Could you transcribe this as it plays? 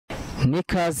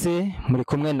Nikaze muri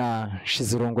kumwe na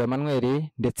Shizurungu Emmanuel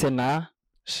ndetse na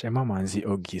Shema Manzi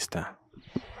Augustin.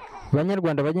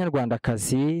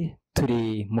 Banyarwandakazi,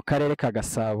 turi mu karere ka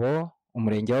Gasabo,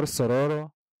 umurenge wa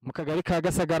Rusororo, mu kagari ka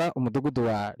Gasagara, umudugudu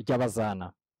wa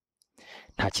Ryabazana.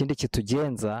 Nta kindi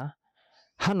kitugenza,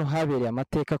 hano habereye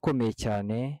amateka akomeye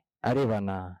cyane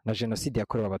arebana na Genocide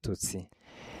yakorewe Abatutsi.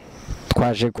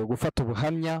 Twaje gufata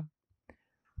ubuhamya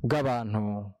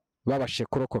bw'abantu babashe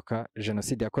kurokoka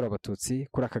Genocide yakorewe Abatutsi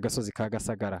kuri aka gasozi ka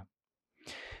Gasagara.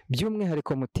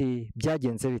 By'umwihariko muti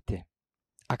byagenze bite?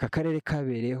 Aka karere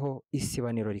kabereyeho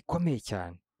isibaniro rikomeye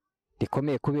cyane.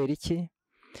 Rikomeye kubera iki?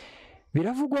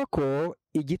 Biravugwa ko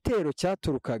igitero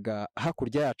cyaturukaga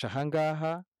hakurya yacu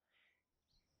ahangaha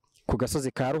ku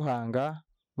gasozi ka Ruhanga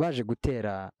baje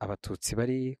gutera Abatutsi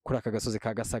bari kuri aka gasozi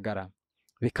ka Gasagara.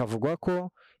 Bikavugwa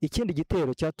ko ikindi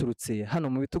gitero cyaturutse hano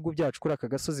mu bitugu byacu kuri aka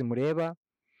gasozi mureba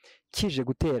kije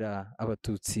gutera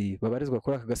Abatutsi babarizwa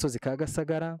kuri aka gasozi ka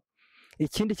Gasagara.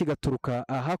 Ikindi kigaturuka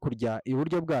hakurya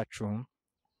iburyo bwacu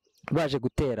baje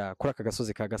gutera kuri aka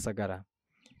gasozi ka Gasagara.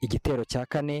 Igitero cya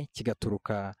kane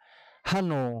kigaturuka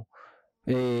hano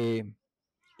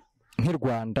nk'i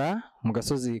Rwanda ku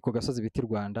gasozi biti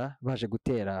Rwanda baje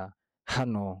gutera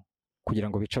hano kugira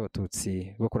ngo bice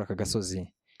Abatutsi bo kuri aka gasozi.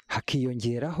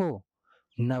 Hakiyongeraho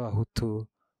n'Abahutu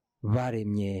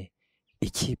baremye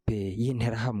ikipe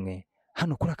y'interahamwe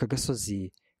hano kuri aka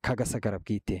gasozi ka Gasagara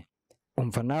bwite.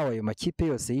 Umva nawe ayo makipe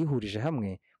yose yihurije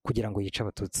hamwe kugira ngo yice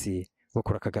Abatutsi bo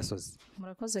kuri aka gasozi.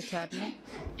 Murakoze cyane.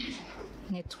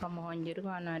 Nitwa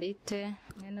Muhongerwa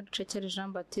mwene Rucekeri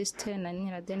Jean Baptiste na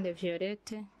Nyiradende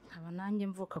Violette. Aba nanjye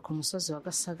mvuka ku musozi wa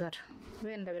Gasagara.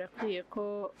 Wenda birakwiye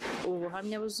ko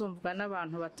ubuhamya buzumvwa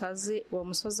n'abantu batazi uwo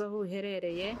musozi aho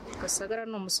uherereye. Gasagara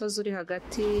ni umusozi uri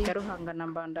hagati ya Ruhanga na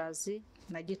Mbandazi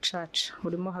na Gicaca,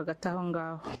 urimo hagati aho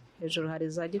ngaho. Hejuru hari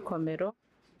za Gikomero,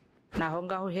 naho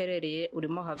ngaho uherereye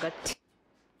urimo hagati.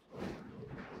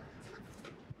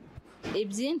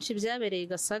 Ibyinshi byabereye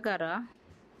Gasagara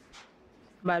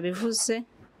babivuze,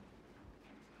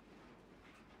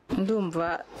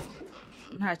 ndumva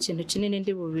nta kintu kinini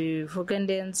ndi bubivuge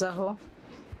ndenzaho,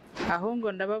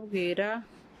 ahubwo ndababwira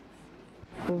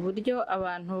uburyo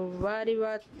abantu bari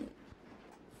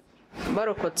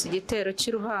barokotse igitero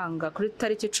cy'Iruhanga kuri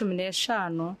tariki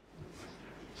 15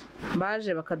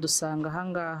 baje bakadusanga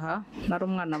ahangaha. Nari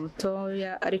umwana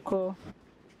mutoya, ariko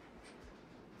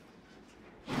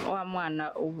wa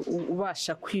mwana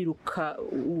ubasha kwiruka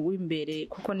w'imbere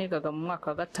kuko nigaga mu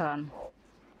mwaka wa 5.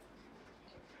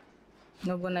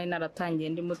 Nubwo nari naratangiye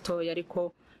ndi mutoya,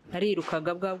 ariko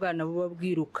narirukaga bwa bwana buba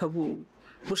bwiruka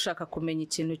bushaka kumenya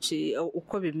ikintu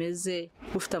uko bimeze,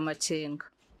 bufite amakenga.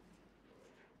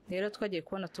 Rero twagiye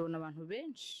kubona tubona abantu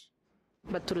benshi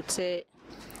baturutse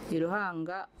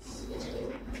Iruhanga,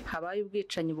 habaye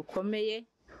ubwicanyi bukomeye,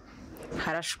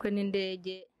 harashwe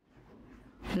n'indege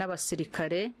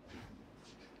n'abasirikare,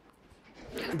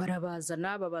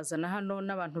 babazana hano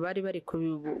n'abantu bari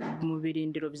mu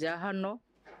birindiro bya hano,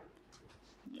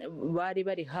 bari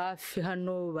bari hafi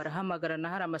hano, barahamagarana.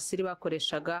 Hari amasiri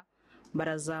bakoreshaga,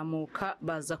 barazamuka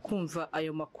baza kumva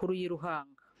ayo makuru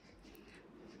y'Iruhanga.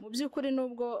 Mu by'ukuri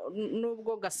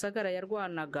nubwo Gasagara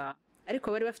yarwanaga,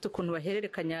 ariko bari bafite ukuntu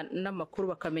bahererekanya n'amakuru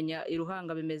bakamenya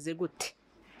Iruhanga bimeze gute,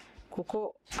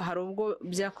 kuko hari ubwo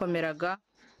byakomeraga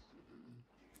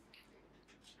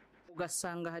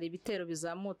ugasanga hari ibitero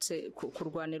bizamutse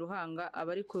kurwana Iruhanga,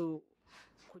 abari ku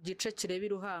gice kireba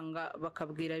Iruhanga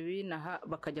bakabwira binaha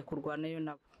bakajya kurwanayo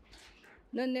nabo.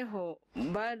 Noneho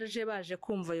baje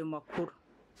kumva ayo makuru,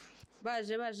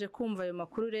 baje kumva ayo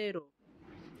makuru. Rero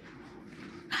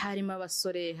harimo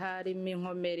abasore, harimo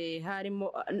inkomere,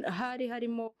 harimo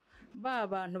ba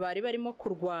bantu bari barimo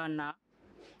kurwana,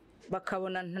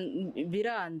 bakabona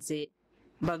biranze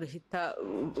bagahita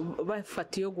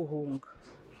bafata iyo guhunga.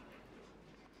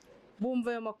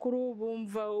 Bumva ayo makuru,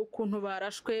 bumva ukuntu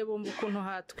barashwe, bumva ukuntu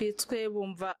hatwitswe,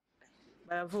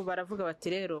 baravuga bati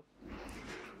rero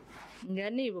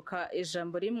nibuka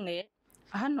ijambo rimwe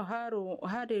hano.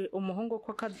 Hari umuhungu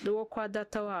wo kwa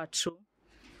data wacu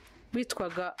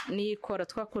witwaga Niyikora,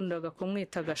 twakundaga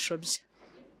kumwita Gashobya.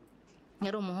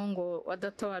 Yari umuhungu wa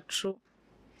data wacu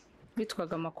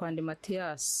witwaga Makwandi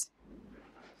Matiyasi.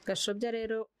 Gashobya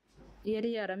rero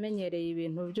yari yaramenyereye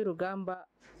ibintu by'urugamba.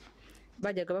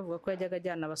 Bajyaga bavuga ko yajyaga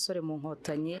ajyana abasore mu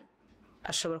Nkotanyi.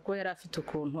 Ashobora kuba yari afite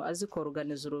ukuntu azi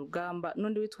koruganiza urugamba.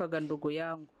 N'undi witwaga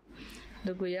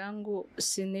Nduguyangu,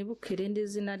 sinibuka irindi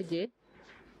zina rye,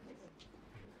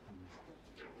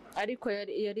 ariko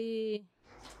yari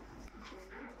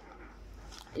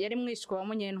mwishwa wa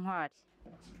Munyentwari.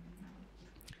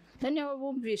 Noneho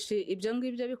bumvishe ibyo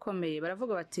ngibyo bikomeye,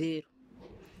 baravuga bati rero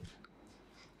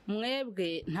mwebwe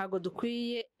ntago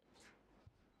dukwiye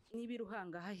niba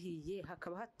iruhanga hahiye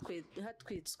hakaba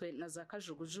hatwitswe na za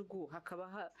kajugujugu,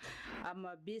 hakaba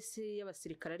amabisi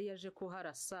y'abasirikare ari yaje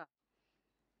kuharasa,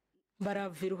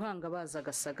 barava iruhanga baza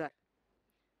Gasagara.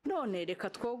 None reka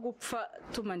two gupfa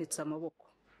tumanitse amaboko,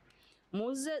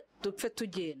 muze dupfe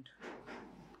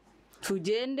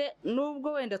tugende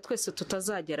nubwo wenda twese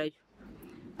tutazagerayo,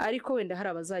 ariko wenda hari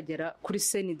abazagera kuri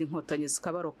Genocide inkotanyi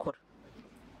zikabarokora.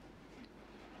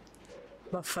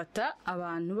 Bafata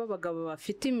abantu b'abagabo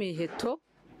bafite imiheto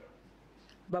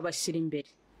babashyira imbere,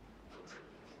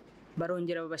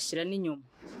 barongera babashyira n'inyuma.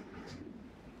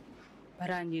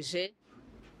 Barangije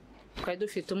twari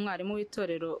dufite umwarimu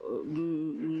w'itorero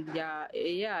rya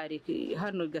yari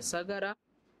hano Gasagara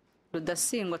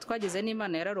Rudasingwa, twagize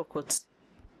n'Imana yararokotse.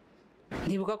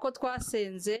 Ntibuka ko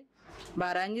twasenze,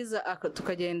 barangiza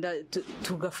tukagenda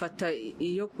tugafata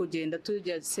iyo kugenda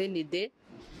tujya Genocide.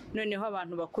 Noneho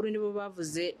abantu bakuru nibo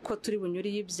bavuze ko turi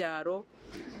bunyuri y'ibyaro,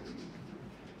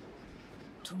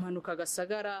 tumanuka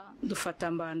Gasagara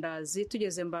dufata Mbandazi.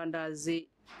 Tugeze Mbandazi,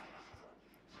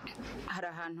 hari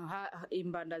ahantu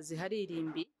Imbandazi hari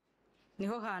irimbi,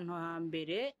 niho hantu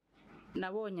hambere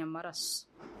nabonye amaraso.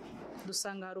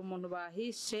 Dusanga hari umuntu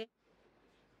bahishe,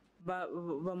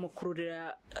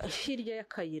 bamukururira hirya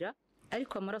y'akayira,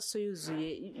 ariko amaraso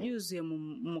yuzuye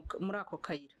muri ako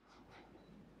kayira.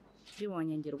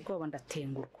 Bibonye ngera ubwoba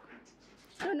ndatengurwa.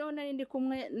 Noneho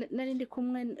nari ndi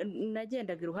kumwe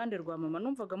nagendaga iruhande rwa mama,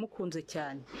 numvaga mukunze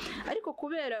cyane, ariko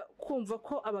kubera kumva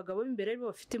ko abagabo b'imbere aribo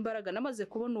bafite imbaraga, namaze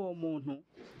kubona uwo muntu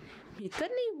mpita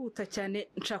nihuta cyane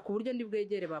nshaka uburyo ndi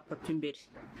bwegere ba papa imbere.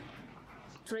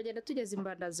 Turagenda tugeze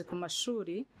Imbandazi ku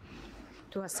mashuri,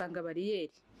 tuhasanga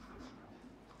bariyeri,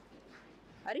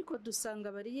 ariko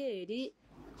dusanga bariyeri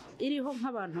iriho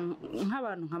nk'abantu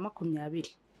nka 20.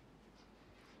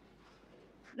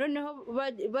 Noneho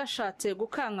bashatse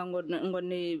gukanga ngo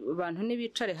ni abantu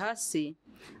nibicare hasi,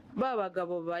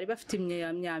 babagabo bari bafite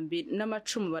imyambi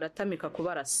n'amacumu baratamika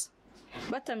kubarasa.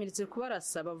 Batamiritse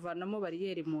kubarasa bavanamo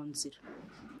bariyeri mu nzira,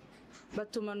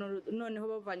 batuma noneho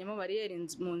bavanyemo bariyeri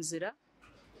mu nzira,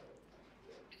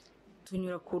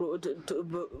 tunyura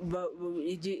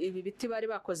ibi biti bari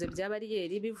bakoze bya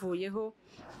bariyeri bivuyeho,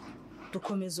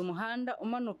 dukomeza umuhanda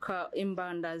umanuka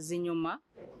Imbandazi inyuma.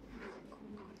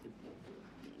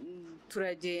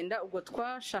 Turagenda, ubwo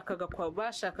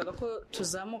bashakaga ko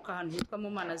tuzamuka ahantu hitwa mu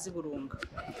Mana z'Iburunga.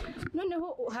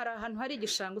 Noneho hari ahantu hari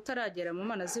igishanga utaragera mu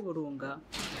Mana z'Iburunga,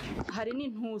 hari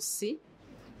n'intusi.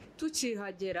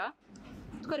 Tukihagera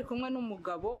twari kumwe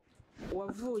n'umugabo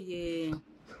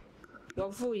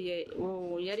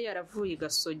yari yaravuye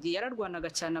Gasogi, yararwanaga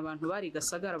cyane, abantu bari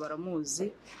Gasagara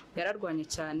baramuzi, yararwanye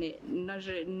cyane.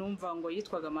 Naje numva ngo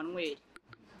yitwaga Manuel.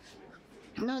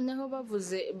 Noneho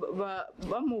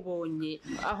bamubonye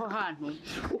aho hantu,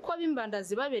 uko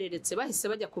ab'Imbandazi babereretse bahise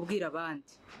bajya kubwira abandi,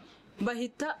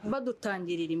 bahita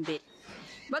badutangirira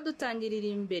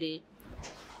imbere.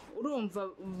 Urumva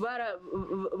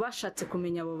bashatse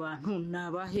kumenya abo bantu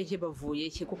nabahehe bavuye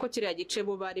he, kuko kiriya gice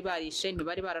bo bari barishe,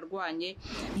 ntibari bararwanye,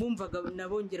 bumvaga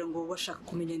nabongera ngo bashaka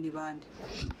kumenya ni bande.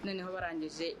 Noneho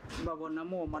barangije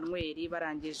babonamo uwo Manuel,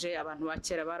 barangije abantu ba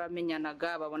kera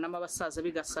baramenyanaga, babonamo abasaza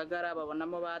b'igasagara,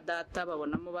 babonamo ba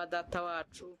data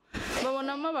wacu,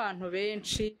 babonamo abantu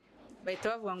benshi,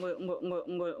 bahita bavuga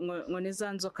ngo ni za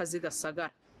nzoka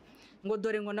z'igasagara, ngo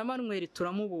dore ngo na Manuel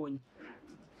turamubonye.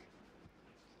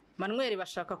 Manuel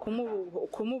bashaka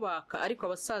kumubaka, ariko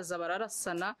abasaza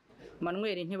bararasana,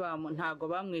 Manuel ntago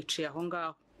bamwiciye aho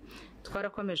ngaho.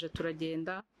 Twarakomeje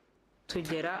turagenda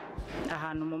tugera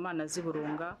ahantu mu Mana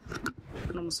z'Iburunga,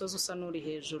 n'umusozi usa n'uri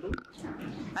hejuru,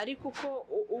 ariko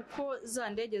uko za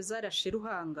ndege zarashe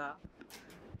iruhanga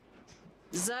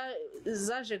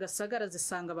zaje Gasagara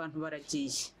zisanga abantu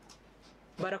baragiye,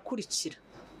 barakurikira.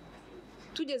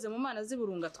 Tugeze mu Mana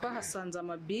z'Iburunga twahasanze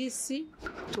amabisi,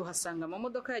 tuhasanga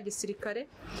amamodoka ya gisirikare,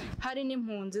 hari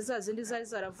n'impunzi zazindi zari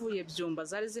zaravuye Byumba,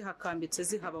 zari zihakambitse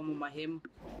zihaba mu mahema.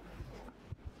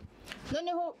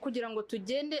 Noneho kugira ngo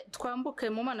tugende twambuke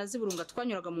mu Mana z'Iburunga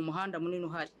twanyuraga mu muhanda munini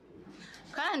uhari,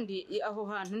 kandi aho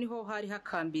hantu niho hari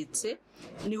hakambitse,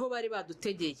 niho bari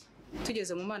badutegeye.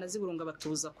 Tugeze mu Mana z'Iburunga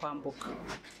batubuza kwambuka.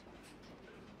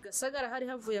 Gasagara hari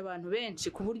havuye abantu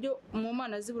benshi, ku buryo mu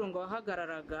Mana z'Iburunga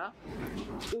wahagararaga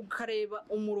ukareba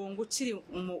umurongo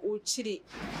ukiri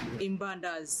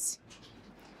Imbandazi.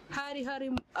 Hari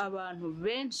abantu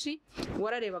benshi,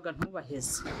 wararebaga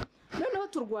ntubaheze. Noneho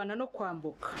turwana no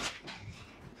kwambuka,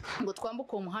 ngo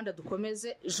twambuke uwo muhanda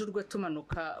dukomeze Jurwe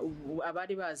tumanuka.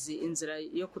 Abari bazi inzira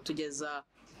yo kutugeza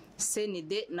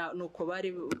Genocide nuko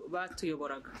bari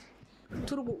batuyoboraga.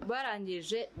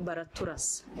 barangije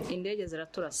baraturasa, indege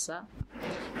ziraturasa,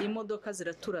 imodoka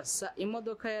ziraturasa,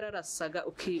 imodoka yararasaga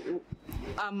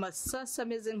amasasa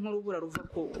ameze nk'urubura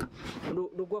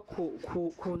rugwa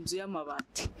ku nzu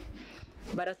y'amabati.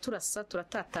 Baraturasa,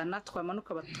 turatatana,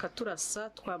 twamanuka bakaturasa,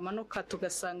 twamanuka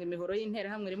tugasanga imihoro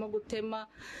y'interahamwe irimo gutema,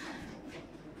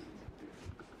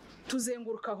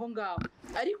 tuzenguruka aho ngaho.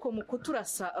 Ariko mu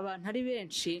kuturasa abantu ari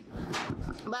benshi,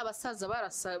 babasaza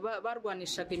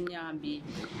barwanishaga imyambi,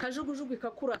 kajugujugu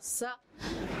ikakurasa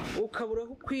ukabura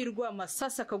aho kwirwa,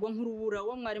 amasasa akagwa nk'urubura,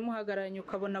 uwo mwari muhagararanye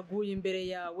ukabona aguye imbere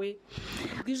yawe.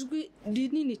 Ijwi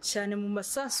rinini cyane mu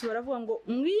masasu baravuga ngo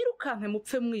mwirukanke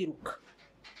mupfe mwiruka.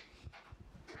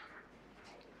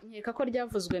 Nkeka ko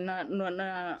ryavuzwe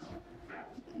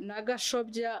na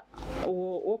Gashobya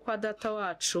wo kwa data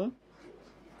wacu,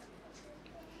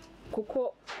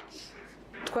 kuko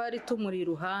twari tumuri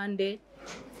iruhande,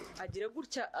 agira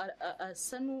gutya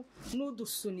asa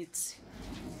n'udusunitse,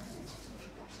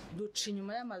 duca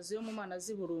inyuma y'amazu yo mu mana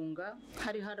z'iburunga.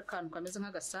 Hari akantu kameze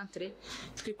nk'agasantere,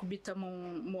 twikubita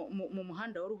mu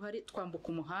muhanda wari uhari, twambuka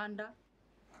umuhanda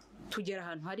tugera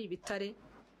ahantu hari ibitare,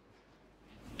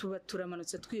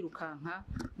 turamanutse twirukanka.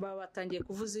 Baba batangiye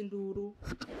kuvuza induru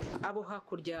abo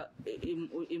hakurya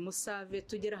imusave,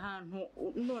 tugera ahantu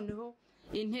noneho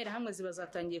interahamwe ziba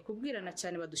zatangiye kubwirana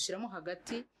cyane, badushyiramo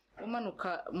hagati,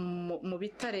 umanuka mu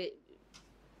bitare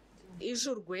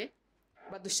ijurwe,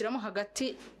 badushyiramo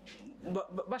hagati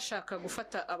bashaka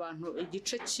gufata abantu.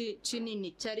 Igice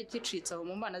kinini cyari gicitse aho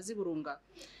mu mana z'iburunga,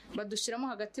 badushyiramo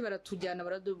hagati, baratujyana,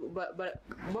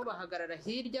 bo bahagarara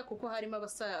hirya, kuko harimo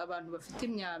abantu bafite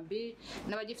imyambi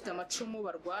n'abagifite amacumu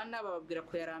barwana, bababwira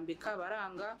kuyarambika,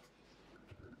 baranga.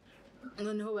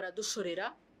 Noneho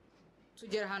baradushorera,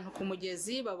 tugera ahantu ku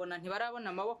mugezi, babona ntibarabona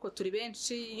amaboko, turi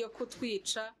benshi yo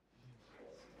kutwica.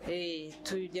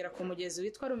 Tugera ku mugezi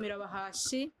witwa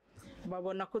Rumirabahashi,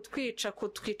 babona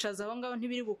kutwicaza aho ngaho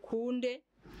ntibiri bukunde.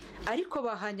 Ariko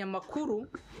bahanye amakuru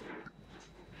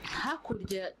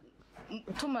hakurya,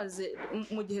 tumaze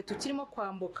mu gihe tukirimo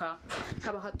kwambuka,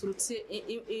 haba haturutse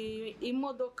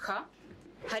imodoka,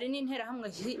 hari n'interahamwe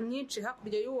nyinshi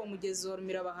hakurya y'uwo mugezi wa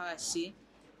Rumirabahashi,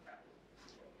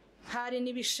 hari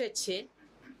n'ibisheke.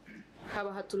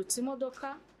 Haba haturutse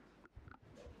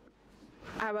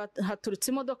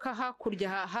imodoka, hakurya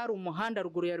hari umuhanda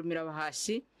ruguru ya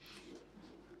Rumirabahashi,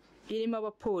 irimo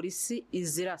abapolisi,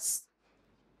 izirasa,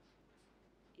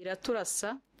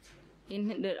 iraturasa.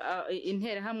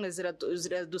 Interahamwe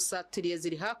ziradusatiriye,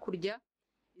 ziri hakurya,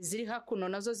 iziri hakuno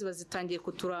nazo ziba zitangiye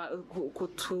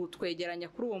kutwegeranya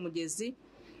kuri uwo mugezi.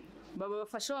 Baba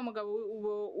bafashe wa mugabo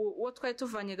uwo twari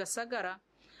tuvanye Gasagara,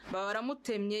 baba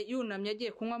baramutemye, yunamye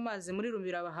agiye kunywa amazi muri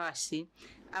Rumirabahashi.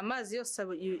 Amazi yose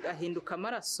ahinduka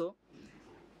amaraso.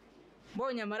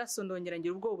 Mbonye amaraso ndongera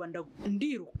ngira ubwoba,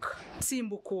 ndiruka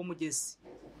nsimbuka uwo mugezi.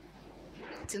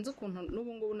 Sinzi ukuntu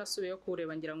n'ubu ngubu nasubiyeyo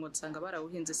kuwureba, ngira ngo nsanga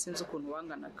barawuhinze, sinzi ukuntu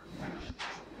wanganaga.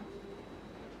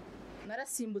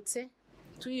 Narasimbutse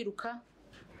turiruka,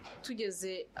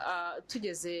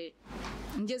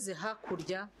 ngeze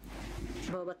hakurya,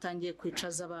 baba batangiye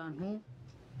kwicaza abantu,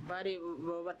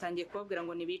 baba batangiye kubabwira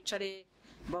ngo nibicare,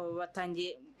 baba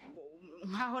batangiye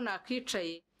nkaho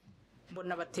nakicaye,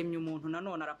 mbona batemye umuntu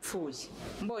nanone arapfuye.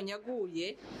 Mbonye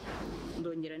aguye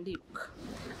ndongera ndiruka.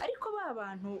 Ariko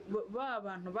ba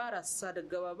bantu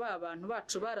barasaga, ba bantu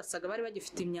bacu barasaga, bari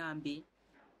bagifite imyambi,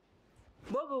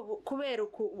 bo kubera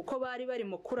uko bari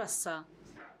barimo kurasa,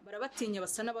 barabatinya,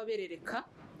 basa n'ababerereka,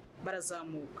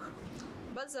 barazamuka.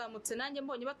 Bazamutse nanjye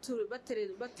mbonye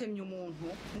batemye umuntu,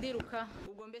 ndiruka.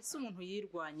 Ubwo mbese umuntu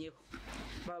yirwanyeho,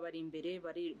 baba bari imbere,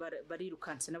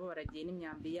 barirukanse nabo, baragiye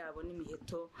n'imyambi yabo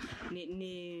n'imiheto,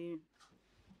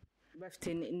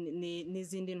 bafite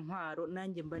n'izindi ntwaro.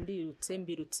 Nanjye mba mbirutse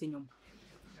inyuma.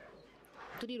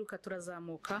 Turiruka,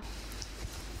 turazamuka.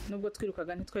 Nubwo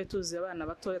twirukaga ntitwari tuzi abana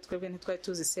batoya, twebwe ntitwari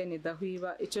tuzi Genocide aho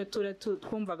iba. Icyo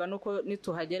twumvaga nuko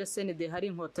nituhagera Genocide hari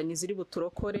inkotanyi ziri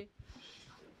buturokore.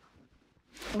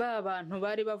 Ba bantu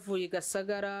bari bavuye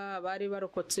Gasagara, bari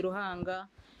barokotse Ruhanga,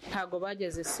 ntago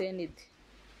bageze Genocide.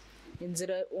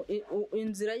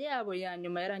 Inzira yabo ya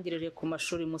nyuma yarangirije ku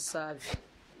mashuri Musave.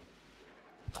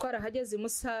 Twarahageze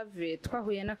Musave,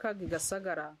 twahuye n'akaga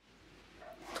Gasagara,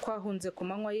 twahunze ku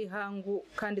manywa y'ihangu,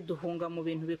 kandi duhunga mu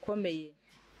bintu bikomeye.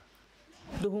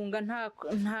 Duhunga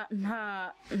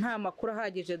nta makuru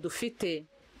ahagije dufite.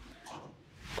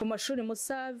 Ku mashuri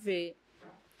Musave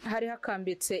hari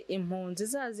hakambitse impunzi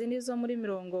zazindi zo muri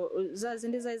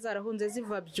zazindi zari zarahunze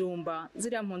ziva Byumba,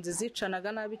 ziriya mpunzi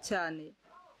zicanaga nabi cyane.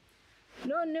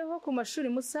 Noneho ku mashuri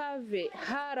Musave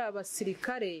hari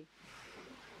abasirikare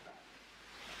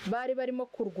bari barimo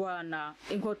kurwana,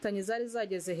 inkotanyi zari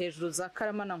zageze hejuru za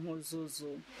Karama na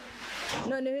Nkuzuzu.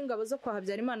 Noneho ingabo zo kwa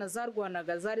Habyarimana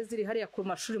zarwanaga zari ziri hariya ku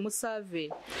mashuri Musave,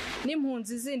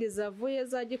 n'impunzi zindi zavuye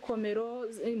za Gikomero,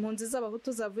 impunzi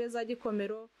z'abahutu zavuye za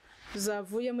Gikomero,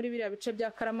 zavuye muri biriya bice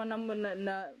bya Karama na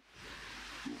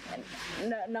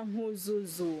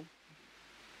Nkuzuzu,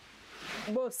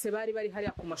 bose bari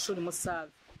hariya ku mashuri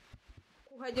Musave.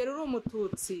 Kuhagera uri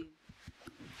umututsi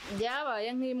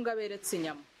byabaye nk'imbwa beretse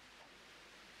inyama.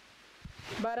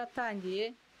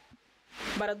 Baratangiye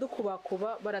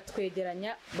baradukubakuba,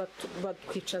 baratwegeranya,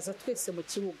 batwicaza twese mu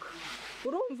kibuga.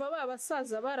 Urumva ba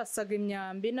basaza barasaga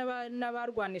imyambi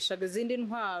n'abarwanishaga izindi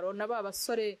ntwaro, na ba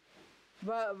basore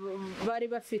bari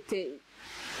bafite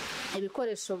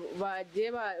ibikoresho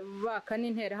bagiye baka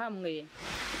n'interahamwe,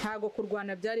 ntago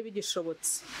kurwana byari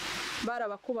bigishobotse.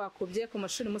 Barabakubakubye ku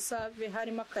mashuri Musave,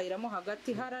 harimo akayiramo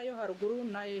hagati, harayo haruguru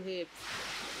nayo hepfo.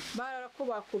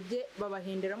 Barakubakubye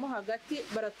babahindiramo hagati,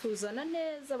 baratuzana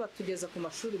neza batugeza ku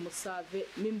mashuri Musave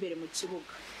n'imbere mu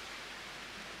kibuga.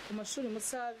 Ku mashuri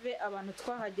Musave abantu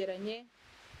twahageranye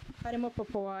harimo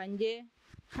papa wanjye,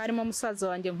 harimo musaza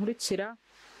wanjye nkurikira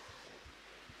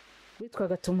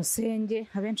witwaga Tumusenge,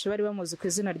 abenshi bari bamuzi ku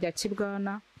izina rya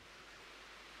Kibwana,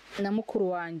 na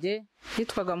mukuru wanjye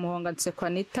yitwaga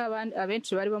Muhongerwa,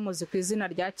 abenshi bari bamuzi ku izina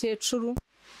rya Kecuru.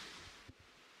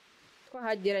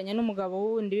 Twahageranye n'umugabo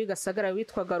wundi w'igasagara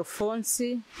witwaga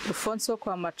Rufonsi wo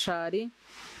kwa Macari.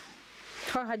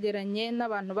 Twahageranye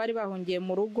n'abantu bari bahungiye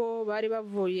mu rugo,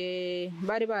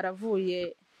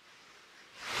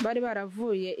 bari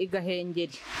baravuye i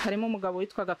Gahengeri. Harimo umugabo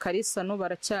witwaga Karisa, n'ubu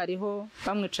baracyariho,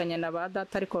 bamwicanye na ba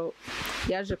data, ariko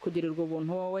yaje kugirirwa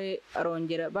ubuntu, wowe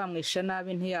arongera bamwishe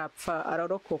nabi ntiyapfa,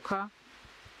 ararokoka.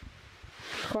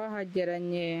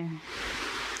 Twahageranye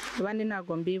abandi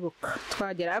ntago mbibuka,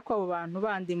 twagera ariko abo bantu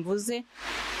bandi mvuze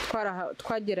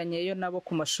twageranyeyo nabo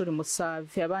ku mashuri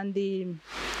Musave. Abandi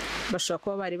bashobora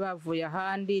kuba bari bavuye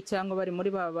ahandi cyangwa bari muri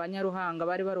ba Banyaruhanga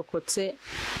bari barokotse,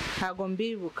 ntago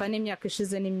mbibuka, n'imyaka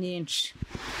ishize ni myinshi,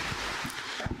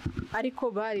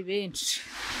 ariko bari benshi.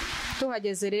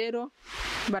 Tuhageze rero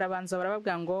barabanza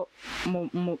barababwira ngo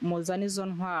muzane izo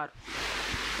ntwaro,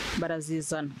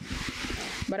 barazizana.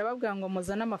 Barababwira ngo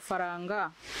muzane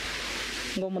amafaranga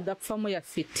ngo mudapfa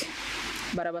muyafite,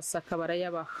 barabasaka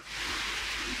barayabaha.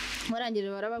 Barangije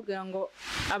barababwira ngo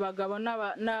abagabo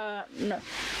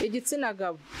igitsina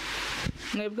gabo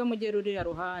mwebwe mugere uriya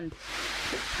ruhande,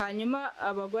 hanyuma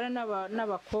abagore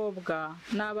n'abakobwa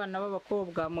n'abana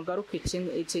b'abakobwa mugaruke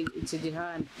iki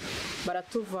gihande.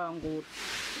 Baratuvangura.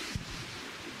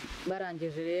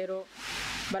 Barangije rero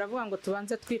baravuga ngo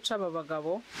tubanze twice aba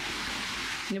bagabo,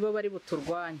 nibo bari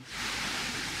buturwanye.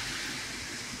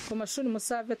 Ku mashuri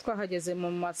Musave twahageze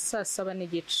mu ma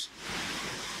 7:30.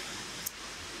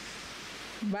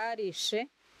 Barishe,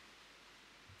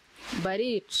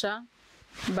 barica,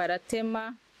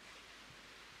 baratema.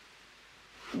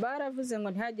 Baravuze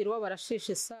ngo ntihagire uwo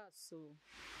barashisha isasu,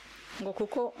 ngo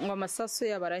kuko ngo amasasu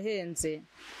yabo arahenze,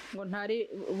 ngo ntari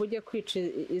bujye kwica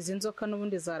izi nzoka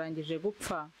n'ubundi zarangije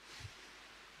gupfa,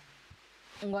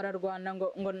 ngo ararwana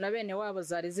ngo na bene wabo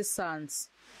zari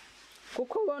zisanze.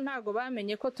 Kuko bo ntago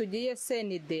bamenye ko tugiye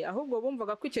Genocide, ahubwo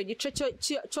bumvaga ko icyo gice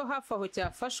cyo hafi aho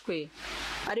cyafashwe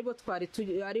aribo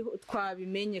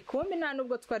twabimenye. Kumbe nta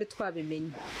nubwo twari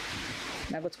twabimenye,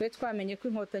 ntabwo twari twamenye ko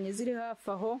inkotanyi ziri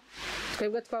hafi aho.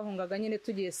 Twebwe twahungaga nyine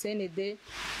tugiye Genocide,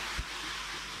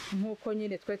 nk'uko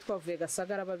nyine twari twavuye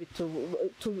Gasagara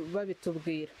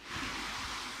babitubwira.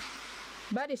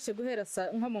 Barishe guhera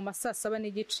nko mu ma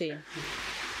 7:30,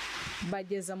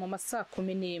 bageza mu ma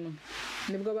 11:00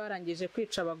 nibwo barangije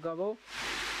kwica abagabo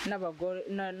n'abagore,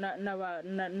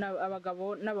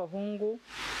 abagabo n'abahungu.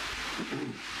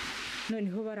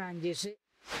 Noneho barangije,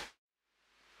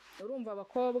 urumva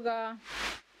abakobwa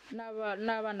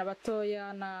n'abana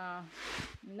batoya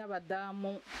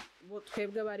n'abadamu bo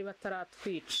twebwe bari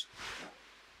bataratwica.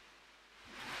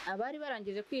 Abari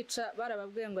barangije kwica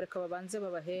barababwiye ngo reka babanze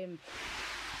babahembe.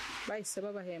 Bahise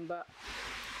babahemba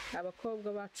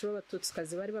abakobwa bacu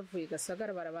b'abatutsikazi bari bavuye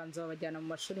Gasagara, barabanza babajyana mu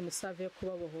mashuri Musave yo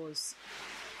kubabohoza.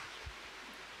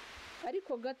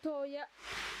 Ariko gatoya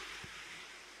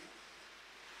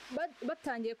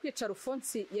batangiye kwica,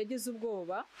 Rufonsi yagize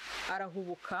ubwoba,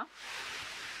 arahubuka,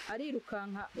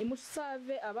 arirukanka i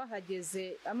Musave.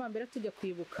 Abahageze amambere tujya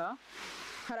kwibuka,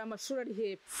 hari amashuri ari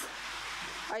hepfo.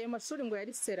 Ayo mashuri ngo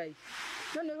yari Serayi.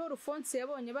 Noneho Rufonsi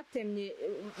yabonye batemye,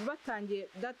 batangiye,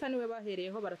 data niwe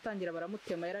bahereyeho, baratangira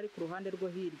baramutema, yari ari ku ruhande rwo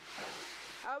hirya.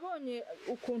 Abonye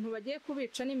ukuntu bagiye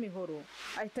kubica n'imihoro,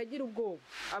 ahita agira ubwoba,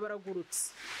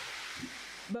 abaragurutse.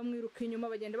 Bamwiruka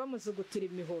inyuma, bagenda bamujugutira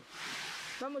imihoro.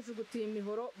 bamujugutiye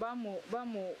Imihoro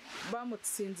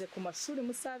bamutsinze ku mashuri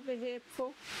Musave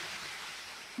hepfo,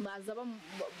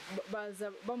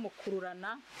 baza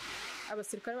bamukururana,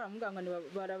 abasirikare baramubwira ngo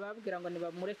barababwira ngo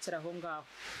nibamurekera aho ngaho,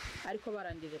 ariko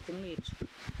barangije kumwica.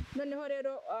 Noneho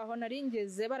rero aho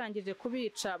naringeze barangije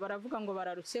kubica baravuga ngo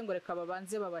bararushye ngo reka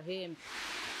babanze babahembe.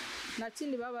 Nta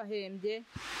kindi babahembye,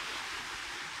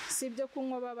 si ibyo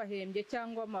kunywa babahembye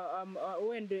cyangwa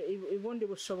wenda ubundi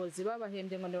bushobozi,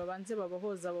 babahembye ngo nibabanze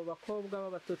babohoza abo bakobwa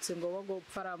b'abatutsi ngo bo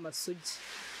gupfa ari amasugi,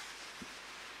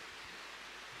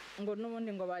 ngo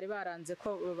n'ubundi ngo bari baranze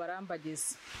ko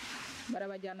barambagiza.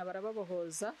 Barabajyana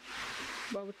barababohoza,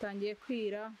 babutangiye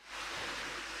kwira,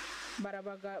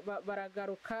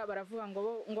 baragaruka baravuga ngo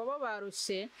bo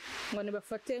barushye ngo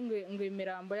nibafate ngo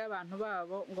imirambo y'abantu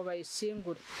babo ngo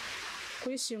bayishingure.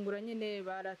 Kuyishingura nyine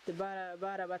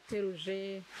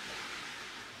barabateruje,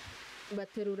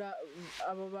 baterura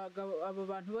abo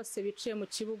bantu bose biciye mu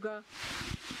kibuga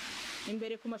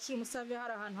imbere ku mashuri Musave.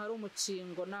 Hari ahantu hari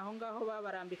umukingo, naho ngaho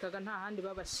babarambikaga, nta handi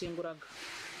babashinguraga.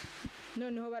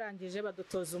 Noneho barangije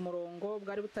badutoza umurongo,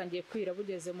 bwari butangiye kwira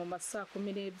bugeze mu masaa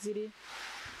 12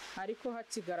 ariko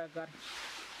hakigaragara,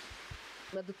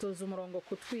 badutoza umurongo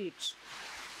kutwica.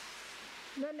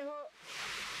 Noneho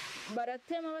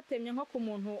batemye nko ku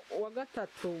muntu wa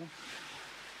gatatu,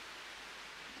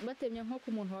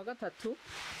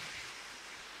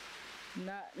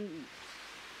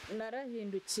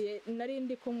 narahindukiye, nari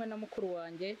ndi kumwe na mukuru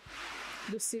wanjye,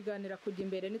 dusiganira kujya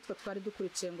imbere, nitwe twari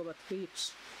dukurikiye ngo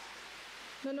batwice.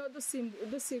 Noneho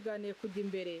dusiganiye kujya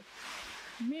imbere,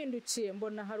 mpindukiye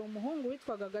mbona hari umuhungu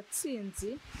witwaga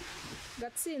Gatsinzi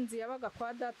yabaga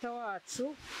kwa data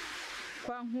wacu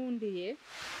kwa Nkundiye.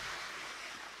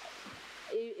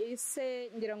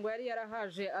 Ise ngira ngo yari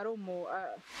yarahaje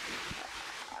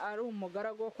ari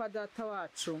umugaragu wo kwa data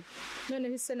wacu.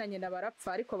 Noneho ise na nyina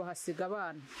barapfa ariko bahasiga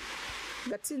abana.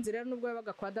 Gatsinzi rero nubwo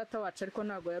yabaga kwa data wacu ariko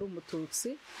ntabwo yari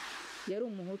umututsi, yari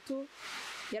umuhutu,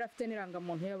 yari afite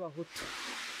n'irangamuntu y'abahutu.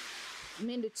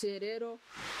 Mpindukiye rero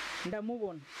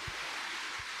ndamubona,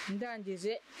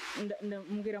 ndangije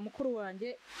mbwira mukuru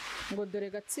wanjye ngo dore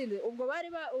Gatsinzi. Ubwo bari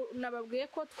nababwiye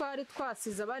ko twari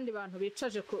twasize abandi bantu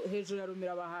bicaje hejuru ya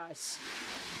rumira bahashye,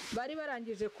 bari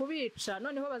barangije kubica.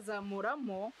 Noneho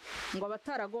bazamuramo ngo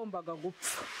abataragombaga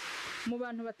gupfa. Mu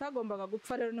bantu batagombaga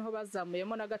gupfa rero niho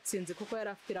bazamuyemo na Gatsinzi kuko yari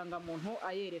afite irangamuntu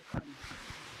ayerekana.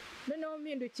 Noneho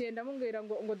mpindukiye ndamubwira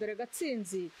ngo dore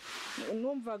Gatsinzi,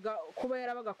 numvaga kuba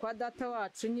yarabaga kwa data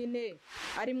wacu nyine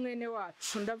ari mwene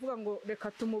wacu, ndavuga ngo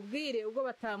reka tumubwire ubwo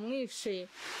batamwishe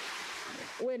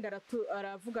wenda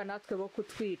aravuga natwe bo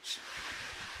kutwica.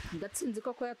 Gatsinzi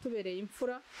koko yatubereye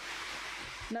imfura,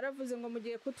 naravuze ngo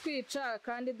mugiye kutwica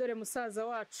kandi dore musaza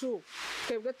wacu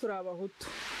twebwe turi abahutu.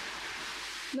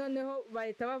 Noneho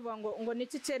bahita bavuga ngo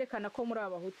niki cyerekana ko muri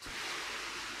abahutu.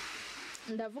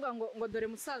 Ndavuga ngo dore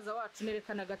musaza wacu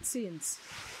nerekana Gatsinzi.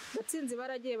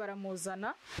 Baragiye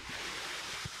baramuzana,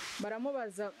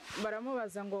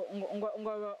 baramubaza ngo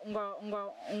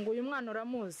uyu mwana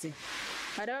uramuzi?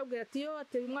 Arababwira ati yo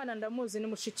ateye umwana ndamuzi, ni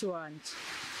mushiki wanjye.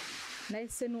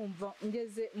 Nahise numva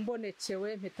ngeze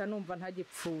mbonekewe, mpita numva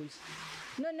ntagipfuye.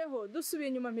 Noneho dusubiye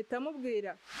inyuma mpita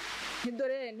mubwira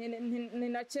dore ni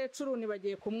na Kecuru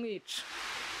nibagiye kumwica.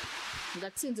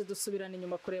 Gatsinzi dusubirana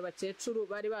inyuma kureba Kecuru,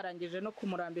 bari barangije no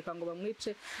kumurambika ngo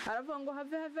bamwice. Aravuga ngo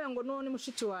have ngo none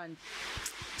mushiki wanjye.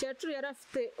 Kecuru yari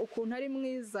afite ukuntu ari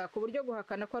mwiza ku buryo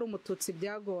guhakana ko ari umututsi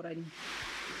byagoranye.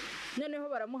 Noneho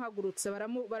baramuhagurutse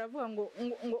baravuga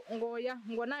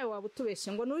ngo nawe waba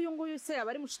utubeshye, ngo n'uyu nguyu se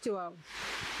yaba ari mushiki wawe.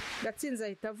 Gatsinzi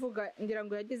ahita avuga, ngira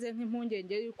ngo yagize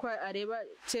nk'impungenge yuko areba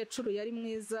Kecuru yari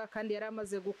mwiza kandi yari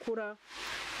amaze gukura,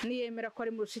 niyemera ko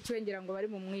ari mushiki we ngira ngo bari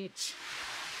mu mwice.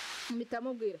 Mpita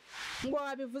mubwira ngo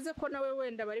wabivuze ko nawe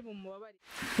wenda bari mu mubabari,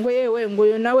 ngo yewe ngo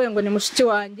uyu nawe ngo ni mushiki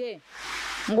wanjye,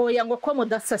 ngo yango ko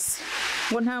mudasase,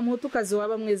 ngo nta muhutukazi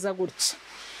waba mwiza gutya.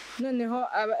 Noneho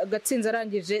Gatsinzi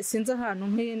arangije sinzi ahantu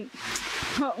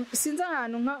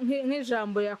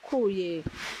nk'ijambo yakuye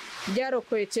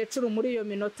ryarokoye Kecuru muri iyo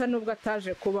minota nubwo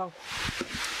ataje kubaho.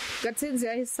 Gatsinzi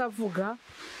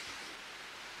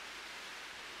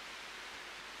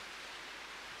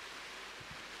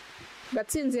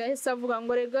yahise avuga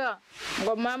ngo rega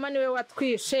ngo mama niwe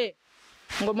watwishe,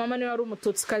 ngo mama niwe ari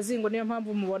umututsikazi, ngo niyo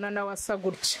mpamvu mubona nawe asa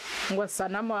gutya, ngo asa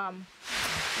na mama.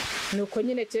 Nuko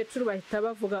nyine Kecuru bahita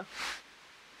bavuga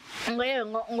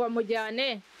ngo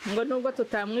mujyane, ngo nubwo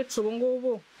tutamwica ubu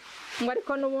ngubu, ngo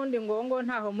ariko n'ubundi ngo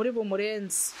ntaho muri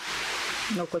bumurenze.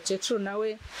 Nuko Kecuru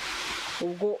nawe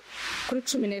ubwo kuri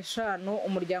 15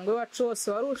 umuryango we wacu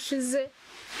wose wari ushize,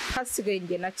 hasigaye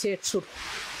nge na Kecuru.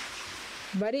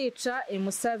 Barica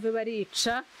Musave,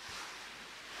 barica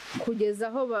kugeza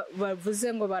aho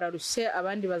bavuze ngo bararushye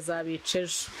abandi bazabica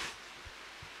ejo.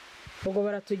 Ubwo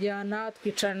baratujyana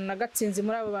twicarana na Gatsinzi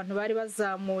muri abo bantu bari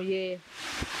bazamuye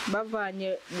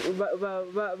bavanye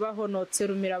bahonotse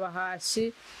Rumira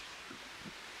bahashyi.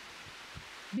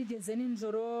 Bigeze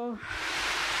nijoro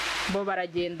bo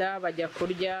baragenda bajya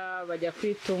kurya bajya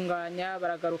kwitunganya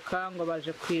baragaruka ngo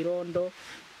baje ku irondo.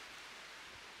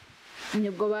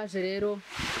 Nibwo baje rero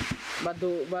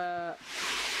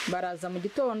baraza mu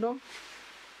gitondo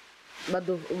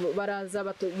baraza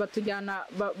batujyana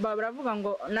baravuga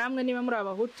ngo namwe niba muri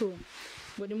abahutu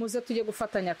ngo nimuze tujye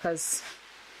gufatanya akazi.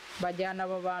 Bajyana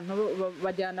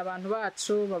abantu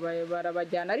bacu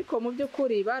barabajyana, ariko mu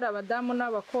by'ukuri bari abadamu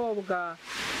n'abakobwa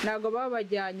ntabwo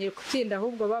babajyanye kutinda,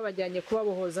 ahubwo babajyanye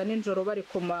kubabohoza nijoro bari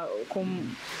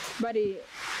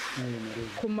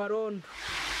ku marondo.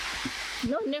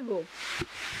 Noneho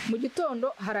mu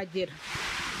gitondo haragera,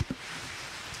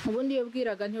 ubundi iyo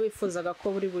bwiraga ntiwifuzaga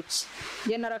ko buri buke.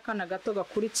 Njye narakana gato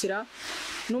gakurikira,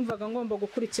 numvaga ngomba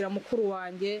gukurikira mukuru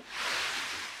wanjye.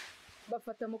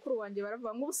 Bafata mukuru wanjye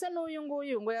baravuga ngo ubuse n'uyu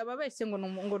nguyu ngo yababeshye ngo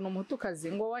ni umuhutukazi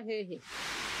ngo wahehe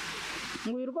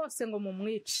ngo uyu rwose ngo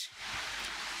mumwice.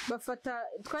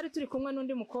 Twari turi kumwe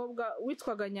n'undi mukobwa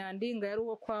witwaga Nyandinga, yari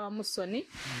uwo kwa Musoni,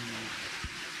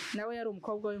 nawe yari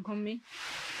umukobwa w'inkumi,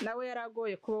 nawe yari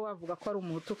agoye kuba wavuga ko ari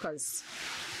umuhutukazi.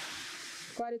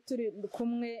 Twari turi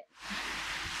kumwe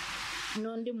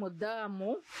n'undi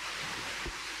mudamu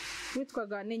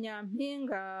witwaga ni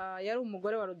Nyampinga, yari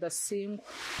umugore wa Rudasingwa.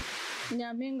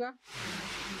 Nyampinga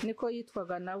niko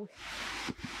yitwaga nawe,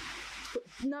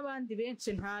 n'abandi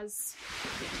benshi ntazi.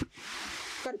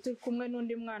 Twari turi kumwe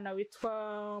n'undi mwana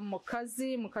witwa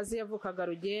Mukazi yavukaga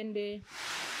Rugende,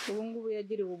 ubu ngubu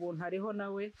yagiriwe ubuntu ariho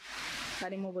nawe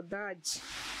ari mu Budage.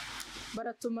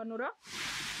 Baratumanura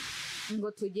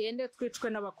ngo tugende twicwe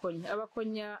n'abakonya.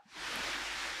 Abakonya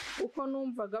uko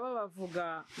numvaga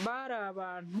babavuga bari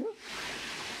abantu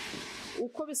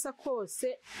uko bisa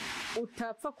kose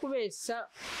utapfa kubeshya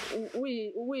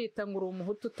wita ngo uri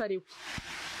umuhutu utari we.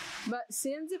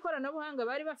 Sinzi ikoranabuhanga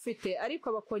bari bafite, ariko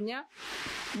abakonya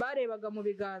barebaga mu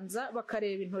biganza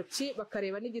bakareba intoki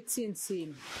bakareba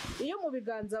n'igitsinsino. Iyo mu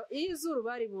biganza, iyo izuru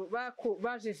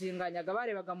bajijinganyaga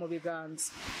barebaga mu biganza,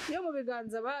 iyo mu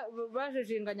biganza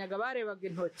bajijinganyaga barebaga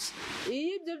intoki.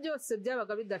 Iyo ibyo byose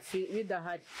byabaga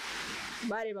bidahari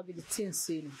barebaga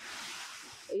igitsinsino.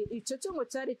 Icyo cyo ngo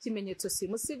cyari ikimenyetso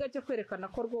simusiga cyo kwerekana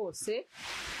ko rwose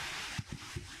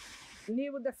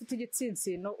niba udafite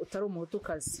igitsinsino utari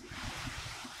umuhutukazi.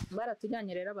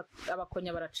 Baratujyanye rero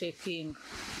abakonya baracekinga,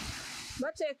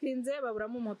 bacekinze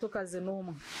baburamo umuhutukazi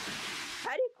n'umwe.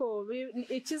 Ariko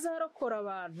ikizarokora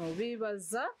abantu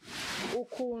bibaza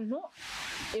ukuntu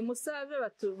imusave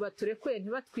baturekuye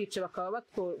ntibatwice bakaba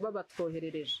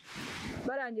babatwoherereje.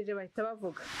 Barangije bahita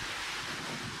bavuga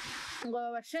ngo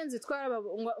aba bashenzi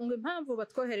ngo impamvu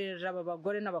batwoherereje aba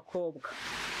bagore n'abakobwa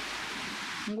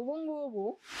ngo ubu ngubu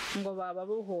ngo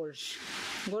bababohoje,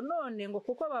 ngo none ngo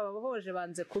kuko bababohoje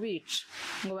banze kubica,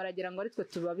 ngo baragira ngo ari twe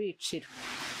tubabicira,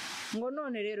 ngo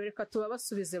none rero reka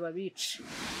tubabasubize babice.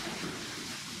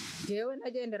 Jewe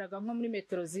nagenderaga nko muri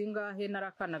metero zingahe,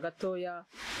 narakana gatoya.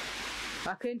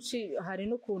 Akenshi hari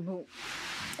n'ukuntu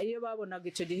iyo babonaga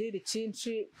icyo gihiri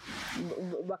cyinshi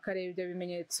bakareba ibyo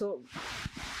bimenyetso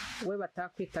we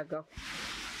batakwitagaho.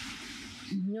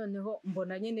 Noneho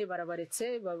mbona nyine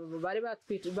barabaretse, bari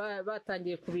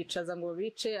batangiye kubicaza ngo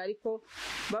babice, ariko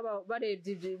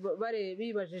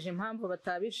bibajije impamvu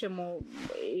batabishe mu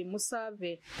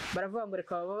Musave, baravuga ngo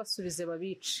reka babasubize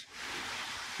babice.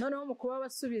 Noneho mu kuba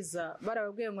basubiza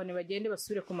barababwiye ngo nibagende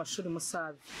basubire ku mashuri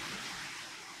Musave.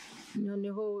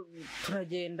 Noneho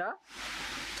turagenda,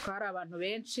 twari abantu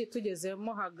benshi,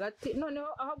 tugezemo hagati. Noneho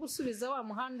aho gusubiza wa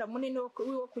muhanda munini wo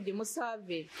kujya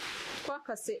Musave,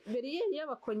 twakase beriyeri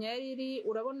y'abakonya yari iri,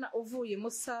 urabona uvuye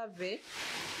Musave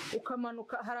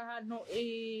ukamanuka, hari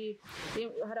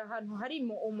ahantu hari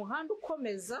umuhanda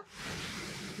ukomeza,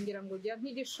 ngira ngo ujya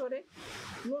nk'Igishore,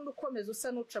 n'undi ukomeza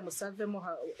usa n'uca Musave mo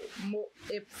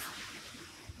epfo.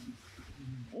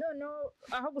 Noneho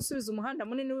aho gusubiza umuhanda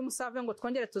munini w'Imusave ngo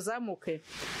twongere tuzamuke,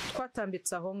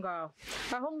 twatambitse aho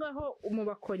ngaho mu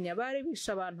bakonya bari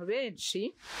bishe abantu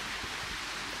benshi,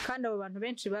 kandi abo bantu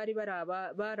benshi bari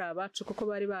abacu kuko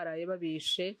bari baraye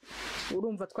babishe.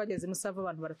 Urumva twageze Musave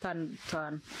abantu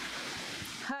baratandukana,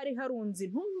 hari harunze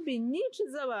intumbi nyinshi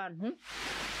z'abantu.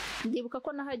 Ndibuka ko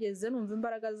nahageze numva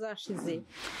imbaraga zashize,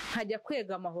 nkajya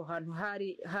kwegama aho hantu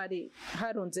hari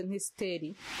harunze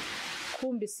nk'isiteri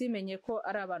kumbi simenye ko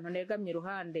ari abantu negamye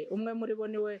iruhande. Umwe muri bo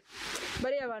niwe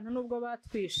bariya abantu nubwo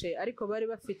batwishe ariko bari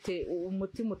bafite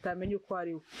umutima utamenye uko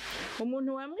ari we.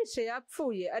 Umuntu wamwishe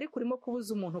yapfuye ariko urimo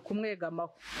kubuza umuntu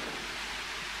kumwegamaho.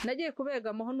 Nagiye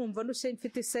kubegamaho numva ndushe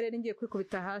mfite isereri ngiye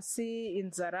kwikubita hasi,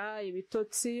 inzara,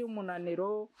 ibitotsi,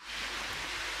 umunaniro.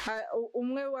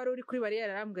 Umwe wari uri kuri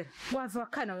bariyeri arambwira wava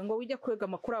kana ngo wijya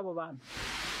kwegama kuri abo bantu.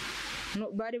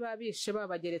 Bari babishe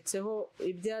babageretseho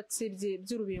ibyatsi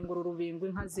by'urubingo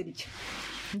inka zirya.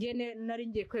 Ngene nari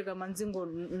ngiye kwegama nzi ngo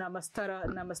na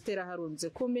mastera harunze.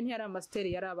 Kumbi ntiyari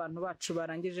amasteri, yari abantu bacu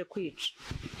barangije kwica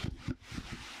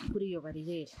kuri iyo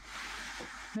bariyeri.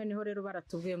 Noneho rero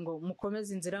baratubwiye ngo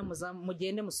mukomeze inzira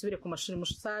mugende musubire ku mashuri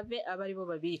musave abari bo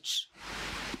babica.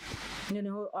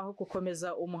 Noneho aho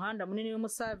gukomeza umuhanda munini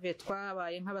w'Umusave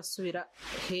twabaye nk'abasubira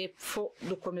hepfo,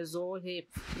 dukomeza uwo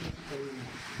hepfo.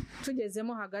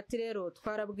 Tugezemo hagati rero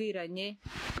twarabwiranye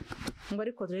ngo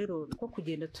ariko rero two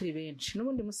kugenda turi benshi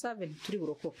n'ubundi Musave ntituri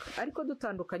burokoka, ariko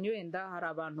dutandukanye wenda hari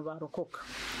abantu barokoka.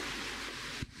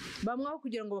 Bamwe aho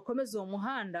kugira ngo bakomeze uwo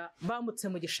muhanda bambutse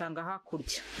mu gishanga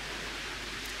hakurya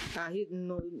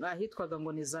ahitwaga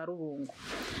ngo ni za Rubungo.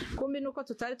 Kumbi nuko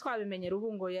tutari twabimenye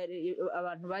Rubungo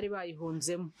abantu bari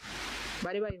bayihunzemo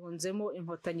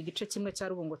inkotanyi, igice kimwe cya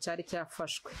Rubungo cyari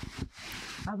cyafashwe.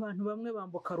 Abantu bamwe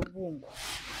bambuka Rubungo.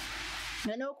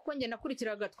 Noneho kuko nge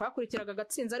twakurikiraga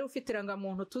Gatsinzi ari ufite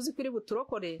irangamuntu tuzi kuri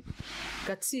buturokore.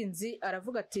 Gatsinzi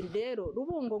aravuga ati rero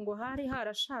Rubungo ngo hari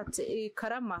harashatse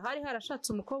Karama, hari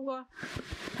harashatse umukobwa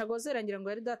Ntagozera, ngira ngo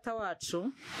yari data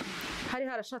wacu, hari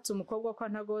harashatse umukobwa kwa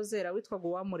Ntagozera witwaga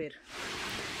Uwamurera.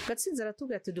 Gatsinzi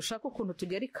aratubwira ati dushaka ukuntu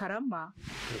tugera i Karama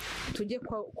tujye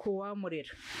ku Uwamurera.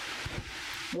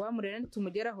 Uwamurera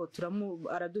nitumugeraho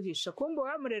araduhisha. Kumbe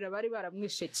Uwamurera bari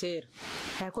baramwishe kera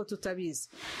ariko tutabizi.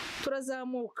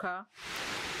 Turazamuka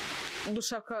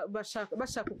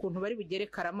bashaka ukuntu bari bugere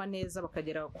Karama neza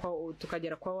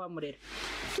tukagera kwa Uwamurera.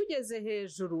 Tugeze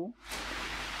hejuru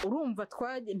urumva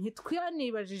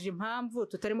ntitwanibajije impamvu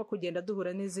tutarimo kugenda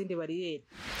duhura n'izindi bariyeri.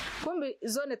 Kumbe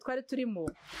zone twari turimo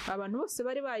abantu bose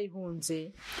bari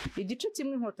bayihunze, igice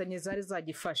kimwe inkotanyi zari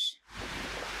zagifashe.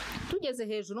 Tugeze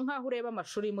hejuru nk'aho ureba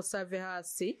amashuri y'Umusave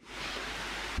hasi,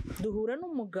 duhura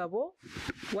n'umugabo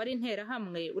wari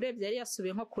interahamwe, urebye yari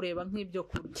yasubiye nko kureba nk'ibyo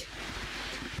kurya.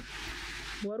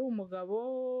 Wari umugabo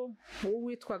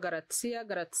witwa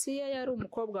Garatsiya yari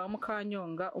umukobwa wa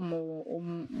Mukanyonga,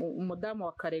 umudamu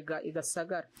wa Karega i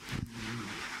Gasagara.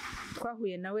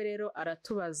 Twahuye nawe rero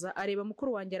aratubaza, areba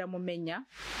mukuru wanjye aramumenya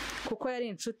kuko yari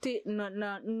inshuti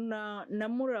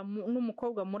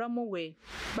n'umukobwa muramu we,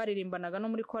 baririmbanaga no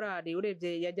muri korali.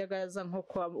 Urebye yajyaga yaza nko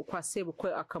kwa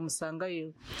sebukwe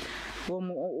akamusangayo.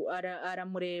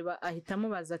 Aramureba ahita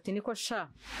amubaza ati niko sha,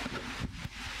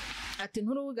 ati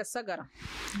nturi w'i Gasagara?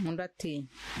 Undi ati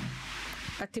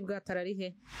Bwatara ari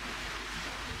he?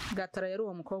 Bwatara yari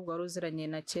uwo mukobwa wari uziranye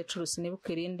na Kecuru,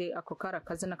 sinibuka irindi, ako kari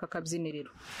akazina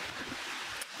k'akabyiniriro.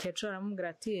 Kecuru aramubwira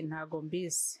ati ntago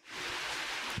mbizi.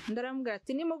 Ndaramubwira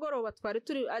ati nimugoroba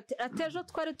ejo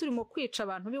twari turimo kwica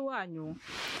abantu b'iwanyu,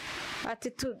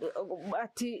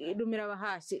 ati rumira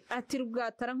abahashyi, ati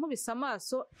Bwatara nkubise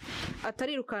amaso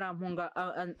atariruka arampunga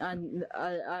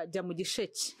ajya mu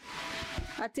gisheke,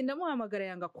 ati ndamuhamagara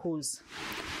yanga kuza,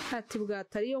 ati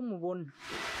Bwatara iyo mubona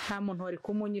nta muntu wari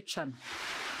kumunyicana.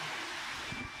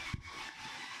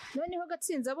 Noneho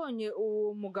Gatsinzi abonye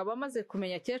uwo mugabo amaze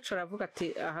kumenya Kecuru aravuga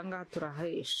ati ahangaha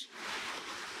turahesha,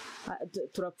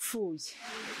 turapfuye.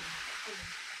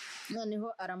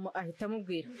 Noneho ahita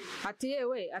amubwira ati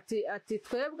yewe ati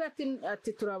twebwe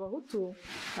ati turi Abahutu,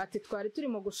 ati twari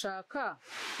turimo gushaka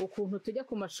ukuntu tujya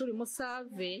ku mashuri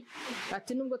Musave,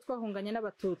 ati nubwo twahunganye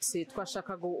n'Abatutsi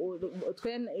twashakaga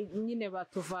nyine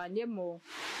batuvanyemo,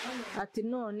 ati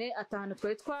none atahana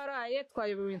twari twaraye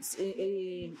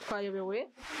twayobewe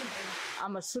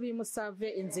amashuri y'Umusave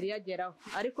inzira iyageraho.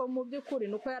 Ariko mu by'ukuri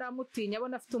nuko yari amutinya,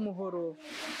 abona afite umuhoro.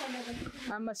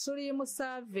 Amashuri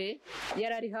y'Umusave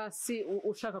yari ari hasi,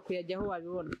 ushaka kuyajyaho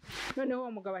wabibona. Noneho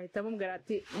uwo mugabo ahita amubwira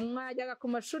ati mwajyaga ku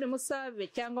mashuri Musave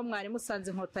cyangwa mwari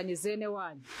musanze inkotanyi zene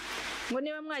wanyu? Ngo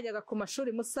niba mwajyaga ku mashuri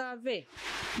Musave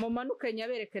mumanuke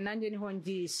nyabereke nanjye niho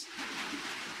ngiye.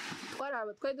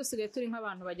 Twari dusigaye turi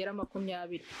nk'abantu bagera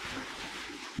 20.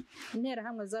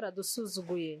 Interahamwe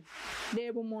zaradusuzuguye.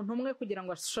 Reba umuntu umwe kugira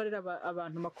ngo ashorere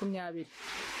abantu 20.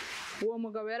 Uwo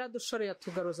mugabo yaradushoreye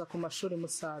atugaruza ku mashuri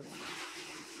Musave.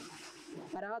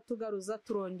 Arahatugaruza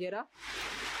turongera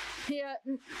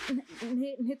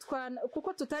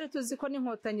kuko tutari tuzi ko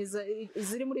n'inkotanyi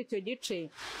ziri muri icyo gice,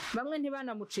 bamwe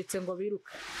ntibanamucitse ngo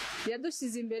biruke,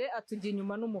 yadushyize imbere atujya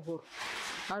inyuma n'umuhoro,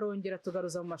 arongera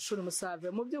tugaruza mu mashuri Musave.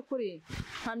 Mu by'ukuri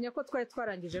mpamya ko twari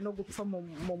twarangije no gupfa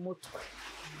mu mutwe,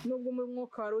 nubwo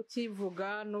umwuka wari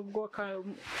ukivuga, nubwo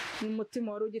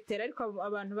umutima wari ugitera, ariko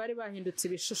abantu bari bahindutse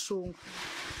ibishushungu.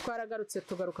 Twaragarutse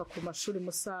tugaruka ku mashuri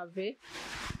Musave.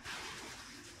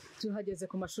 Tuhageze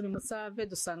ku mashuri Musave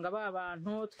dusanga ba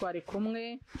bantu twari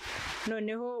kumwe,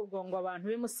 noneho ubwo ngo abantu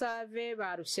b'i Musave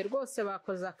barushye rwose,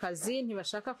 bakoze akazi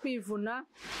ntibashaka kwivuna,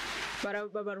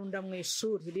 babarunda mu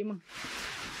ishuri rimwe.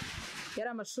 Yari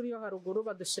amashuri yo haruguru,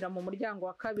 badushyira mu muryango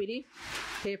wa kabiri,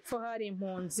 hepfo hari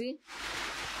impunzi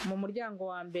mu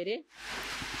muryango wa mbere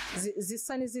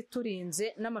zisa n'iziturinze,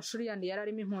 n'amashuri yandi yari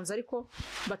arimo impunzi, ariko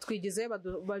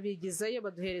babigizayo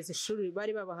baduhereza ishuri,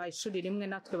 bari babahaye ishuri rimwe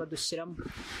natwe badushyiramo.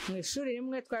 Mu ishuri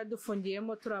rimwe twari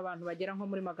dufungiyemo turi abantu bagera nko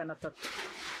muri 300,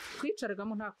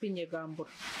 twicaragamo nta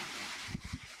kwinyegambura.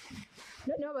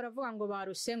 Noneho baravuga ngo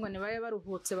barushye, ngo nibaye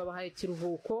baruhutse, babahaye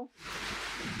ikiruhuko,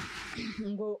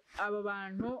 ngo aba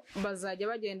bantu bazajya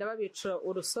bagenda babica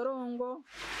urusorongo,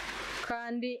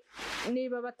 kandi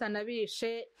niba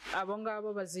batanabishe abo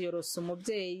ngabo baziyorosa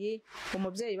umubyeyi.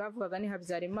 Umubyeyi bavugaga ni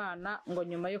Habyarimana, ngo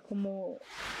nyuma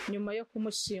yo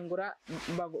kumushyingura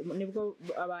nibwo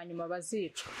abanyuma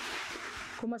bazicwa.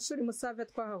 Ku mashuri Musave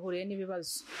twahahuriye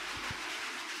n'ibibazo.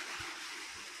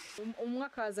 Umwe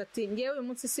akaza ati ngewe uyu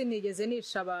munsi sinigeze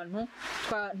nisha abantu,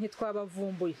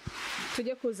 ntitwabavumbuye,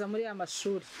 tujye kuza muri ya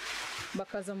mashuri.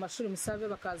 Bakaza mu mashuri Musave,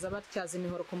 bakaza batyaza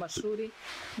imihoro ku mashuri,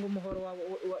 ngo umuhoro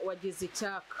wagize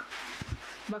icyaka.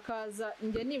 Bakaza,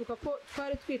 njye nibuka ko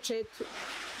twari twicaye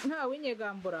nta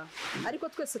winyegambura, ariko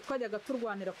twese twajyaga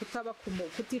turwanira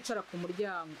kuticara ku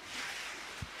muryango.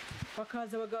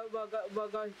 Bakaza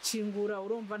bagakingura,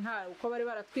 urumva nta uko bari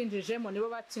baratwinjijemo, nibo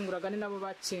bakinguraga ni nabo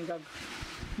bakingaga.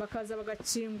 Bakaza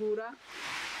bagakingura,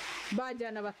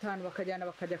 bajyana 5 bakajyana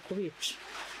bakajya kubica.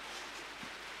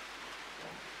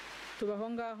 Tubaho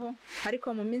ngaho,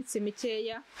 ariko mu minsi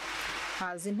mikeya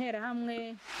haza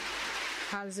interahamwe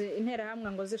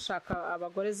ngo zishaka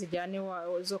abagore zijyana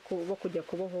zo kujya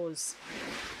kubohoza.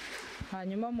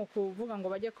 Hanyuma mu kuvuga ngo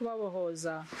bajye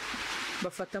kubabohoza,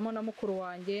 bafatamo na mukuru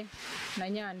wanjye na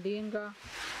Nyandinga.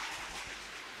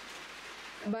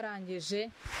 Barangije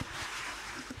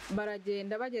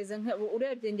baragenda, bageze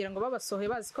urebye ngira ngo babasohoye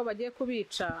bazi ko bagiye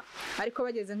kubica, ariko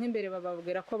bageze nk'imbere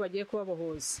bababwira ko bagiye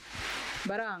kubabohoza,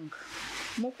 baranga.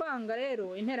 Mu kwanga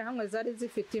rero, interahamwe zari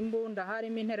zifite imbunda,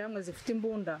 harimo interahamwe zifite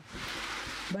imbunda,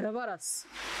 barabarasa.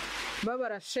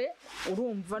 Babarashe,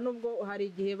 urumva nubwo hari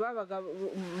igihe babaga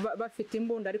bafite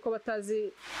imbunda ariko batazi,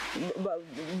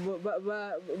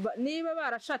 niba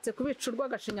barashatse kubica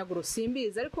urw'agashinyaguro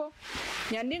simbizi, ariko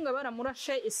Nyandinga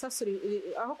baramurashe isasu,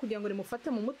 aho kugira ngo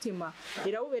rimufate mu mutima,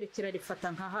 rirawuberekera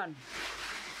rifata nka hano.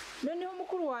 Noneho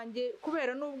mukuru wanjye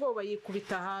kubera n'ubwoba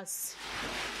yikubita hasi,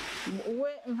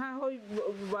 we nkaho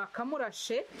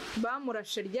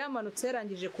bamurashe ryamanutse,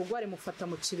 yarangije kugwa, rimufata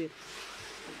mu kibero.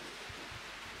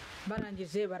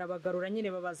 Barangije barabagarura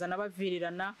nyine, babazana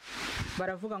bavirirana,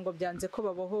 baravuga ngo byanze ko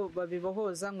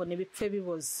babibohoza, ngo nibipfe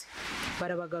biboze.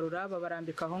 Barabagarura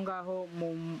babarambika aho ngaho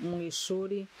mu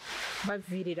ishuri,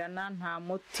 bavirirana, nta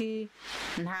muti,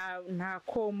 nta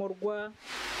komorwa,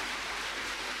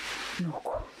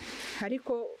 nuko.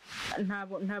 Ariko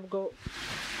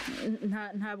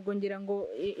ntabwo ngira ngo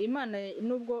Imana,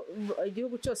 nubwo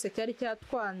igihugu cyose cyari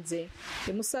cyatwanze,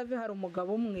 i Musave hari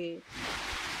umugabo umwe,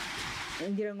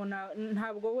 ngira ngo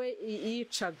ntabwo we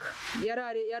yicaga,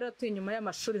 yari atuye inyuma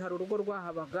y'amashuri, hari urugo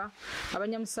rwahabaga.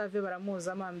 Abanyamusave baramuzi,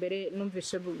 amambere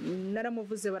numvishe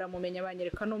naramuvuze, baramumenya,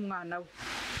 banyereka n'umwana we.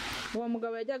 Uwo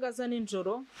mugabo yajyaga aza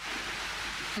nijoro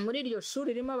muri iryo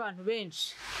shuri ririmo abantu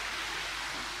benshi,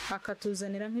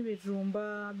 akatuzanira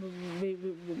nk'ibijumba,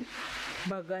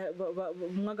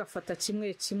 umwe agafata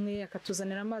kimwe,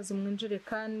 akatuzanira amazi mu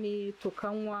injerekani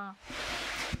tukanywa.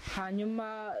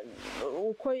 Hanyuma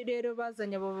uko rero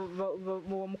bazanye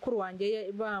uwo mukuru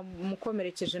wanjye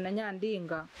bamukomerekeje na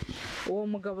Nyandinga, uwo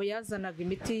mugabo yazanaga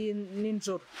imiti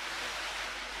nijoro,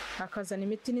 akazana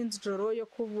imiti nijoro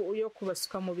yo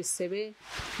kubasuka mu bisebe,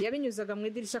 yabinyuzaga mu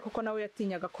idirishya kuko nawe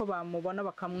yatinyaga ko bamubona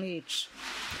bakamwica.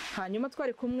 Hanyuma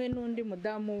twari kumwe n'undi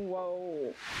mudamu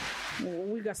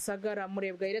w'i Gasagara,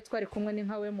 Murebwayire, twari kumwe, ni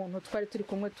nkawe muntu twari turi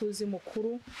kumwe tuzi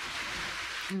mukuru.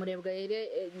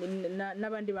 Murebwayire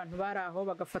n'abandi bantu bari aho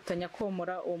bagafatanya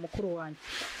komora uwo mukuru wanjye.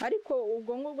 Ariko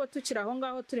ubwo ngubwo tukiri aho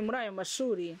ngaho turi muri ayo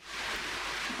mashuri,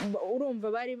 urumva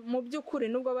bari mu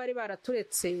by'ukuri nubwo bari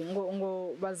baraturetse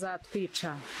ngo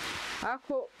bazatwica,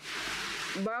 ariko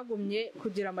bagumye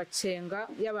kugira amacenga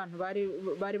y'abantu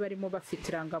bari barimo bafite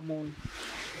irangamuntu.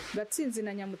 Gatsinzi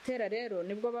na Nyamutera rero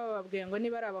nibwo bababwiye ngo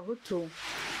niba ari abahutu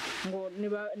ngo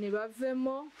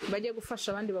nibavemo bajye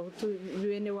gufasha abandi bahutu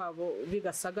bene wabo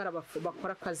bigasagara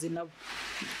bakora akazi nabo.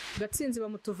 Gatsinzi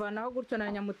bamutuvanaho gutyo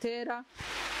na Nyamutera.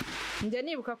 Njya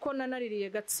nibuka ko nanaririye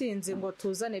Gatsinzi ngo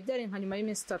tuzane, byari nka nyuma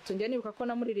y'iminsi 3. Njya nibuka ko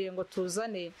namuririye ngo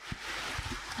tuzane,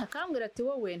 akambwira ati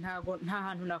wowe nta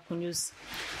hantu nakunyuza.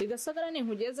 Bigasagara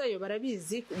ninkugezayo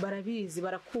barabizi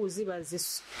barakuzi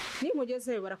baziso,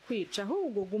 ninkugezayo barakwica,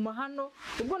 ahubwo guma hano.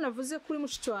 Ubwo navuze kuri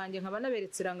mushiki wanjye nkaba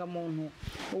naberetse irangamuntu,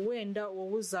 wenda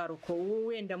wowe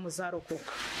wenda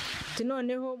muzarokoka. Ati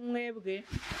noneho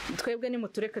twebwe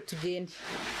nimutureke tugende.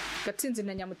 Gatsinzi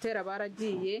na Nyamutera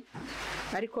baragiye,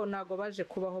 ariko ntago baje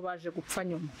kubaho, baje gupfa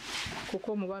nyuma,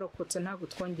 kuko mu barokotse ntago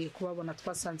twongeye kubabona,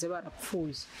 twasanze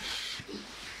barapfuye.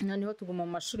 Noneho tuguma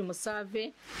mu mashuri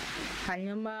Musave.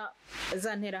 Hanyuma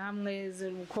za nterahamwe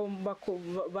ko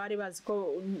bari bazi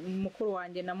ko mukuru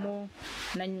wanjye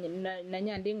na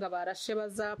Nyandinga barashe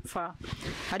bazapfa,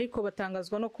 ariko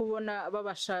batangazwa no kubona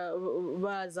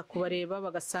baza kubareba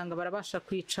bagasanga barabasha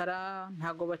kwicara,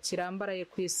 ntago bakirambaraye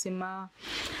ku isima.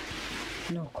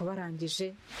 Nuko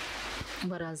barangije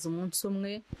baraza umunsi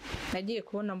umwe, nagiye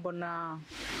kubona mbona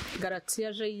Garatiya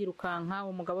aje yirukanka.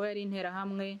 Umugabo yari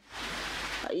interahamwe,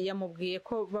 yamubwiye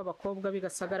ko b'abakobwa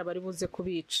bigasagara bari buze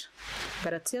kubica.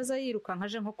 Garatiya aza yirukanka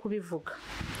aje nko kubivuga,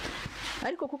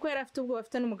 ariko kuko yari afite ubwo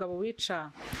bafite n'umugabo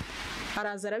wica,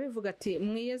 araza arabivuga ati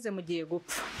mwiyeze mugiye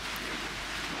gupfa.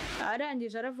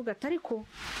 Arangije aravuga ati ariko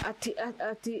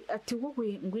ati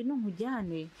wowe ngwino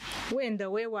nkujyane, wenda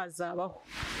we wazabaho.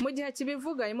 Mu gihe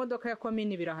kibivuga imodoka ya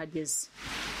komini birahageze,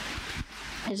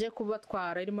 aje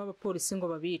kubatwara irimo abapolisi ngo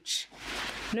babice.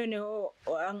 Noneho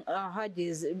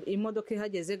ahageze imodoka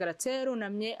ihageze, Garatiya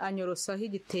yarunamye anyorosaho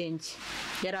igitenge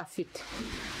yari afite.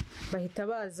 Bahita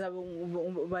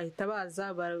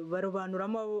baza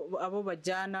barobanuramo abo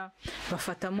bajyana,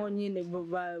 bafatamo nyine,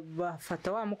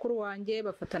 bafata wa mukuru wanjye,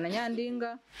 bafata na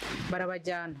Nyandinga,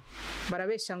 barabajyana.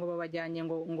 Barabeshya ngo babajyanye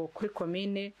ngo kuri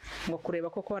komine ngo kureba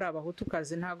koko ari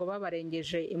abahutukazi. Ntago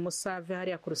babarengeje i Musave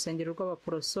hariya ku rusengero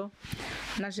rw'abaporoso.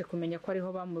 Naje kumenya ko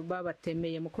ariho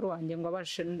babatemeye mukuru wanjye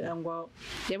ngo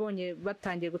yabonye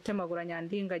batangiye gutemagura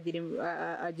Nyandinga,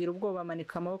 agira ubwoba,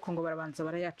 amanika amaboko ngo barabanza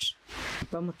barayaca,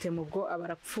 bamutema. Ubwo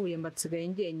abarapfuye mbasigaye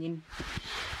njyenyine.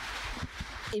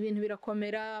 Ibintu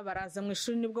birakomera, baraza mu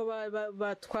ishuri nibwo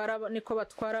niko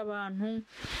batwara abantu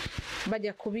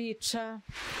bajya kubica.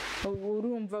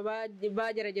 Urumva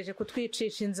bagerageje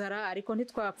kutwicisha inzara, ariko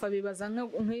ntitwapfa. Bibaza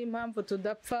nk'impamvu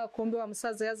tudapfa, kumbe wa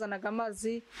musaza yazanaga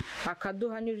amazi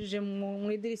akaduha, anyujije mu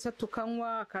idirishya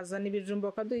tukanywa, akazana ibijumba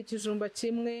akaduha ikijumba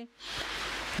kimwe.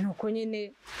 Nuko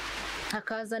nyine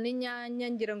akazana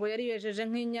inyanya, ngira ngo yari yejeje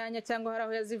nk'inyanya cyangwa hari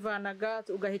aho yazivanaga,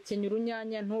 ugahekenya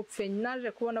urunyanya ntupfe.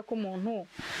 Naje kubona ko umuntu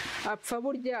apfa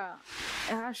burya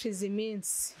hashize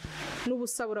iminsi,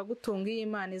 n'ubusa buragutunga iyo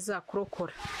Imana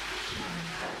izakurokora.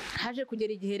 Haje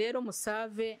kugera igihe rero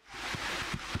Musave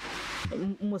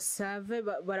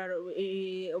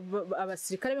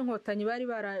abasirikare b'inkotanyi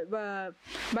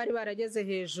bari barageze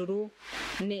hejuru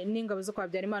n'ingabo zo kwa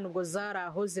Habyarimana, ubwo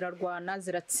zaraho zirarwana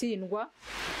ziratsindwa.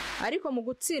 Ariko mu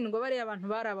gutsindwa bariya abantu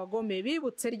bari abagome,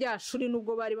 bibutse rya shuri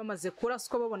nubwo bari bamaze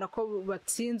kuraswa babona ko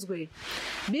batsinzwe.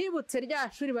 Bibutse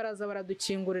rya shuri baraza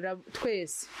baradukingurira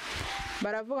twese,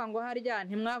 baravuga ngo harya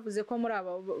ntimwavuze ko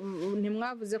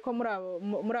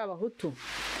muri abahutu,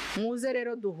 muze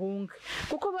rero duhunge.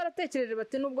 Kuko baratekereje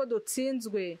bati nubwo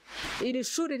dutsinzwe iri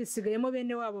shuri risigayemo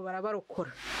bene wabo barabarokora.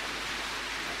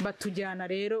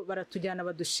 Baratujyana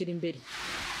badushira imbere,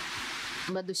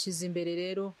 badushyize imbere.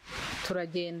 Rero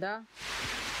turagenda,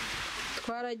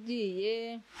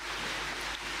 twaragiye.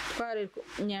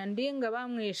 Nyandinga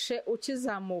bamwishe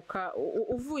ukizamuka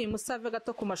uvuye Musave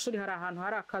gato ku mashuri, hari ahantu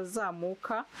hari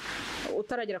akazamuka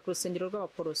utaragera ku rusengero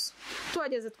rw'abaporoso.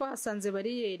 Tuhageze twahasanze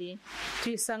bariyeri,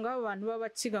 tuyisangaho abantu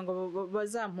b'abakiga ngo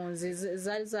bazampunzi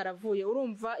zari zaravuye.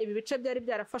 Urumva ibi bice byari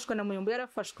byarafashwe na Muyumbu,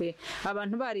 yarafashwe,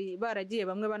 abantu baragiye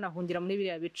bamwe banahungira muri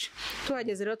biriya bice.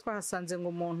 Tuhageze rero twahasanze ngo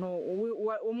umuntu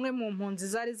umwe mu mpunzi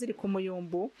zari ziri ku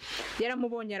Muyumbu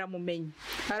yaramubonye, aramumenye,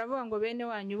 aravuga ngo bene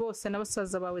wanyu bose na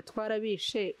basaza bawe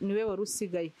twarabishe, niwe wari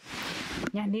usigaye.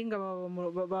 Nyandinga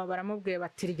baramubwiye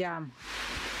bati ryama.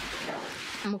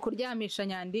 Mu kuryamisha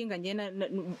Nyandinga njye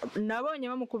nabonye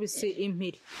bamukubise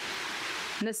impiri,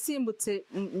 nasimbutse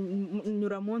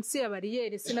nyura munsi ya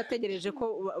bariyeri, sinategereje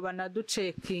ko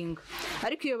banaducekinga.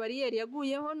 Ariko iyo bariyeri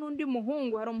yaguyeho n'undi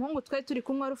muhungu, hari umuhungu twari turi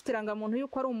kumwe wari ufite irangamuntu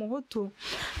yuko ari umuhutu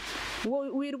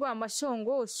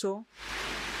w'Irwamashongosho.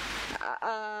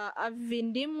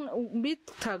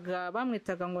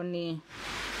 bamwitaga ngo ni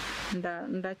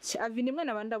avindimwe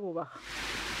n'abandi abubaha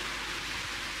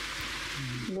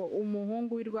ngo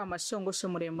umuhungu w'Irwamashongosho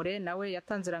muremure nawe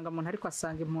yatanze irangamuntu ariko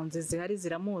asanga impunzi zihari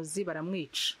ziramuzi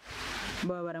baramwishe.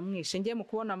 Ngiye mu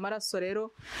kubona amaraso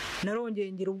rero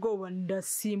narongeye ngira ubwoba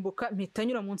ndasimbuka mpita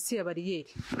nyura munsi ya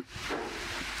bariyeri.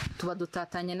 Tuba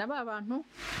dutatanye na ba bantu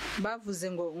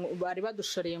bavuze ngo bari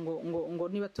badushoreye ngo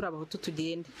niba turi abahutu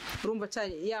tugende. Urumva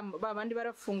ba bandi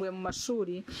barafunguye mu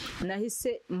mashuri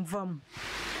nahise mvamo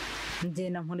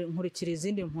ngenda nkurikira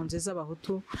izindi mpunzi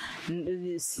z'abahutu.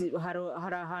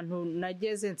 Hari ahantu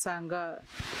nageze nsanga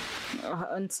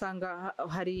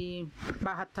hari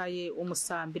bahataye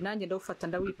umusambi nanjye ndawufata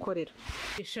ndawikorera.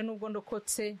 Ishe nubwo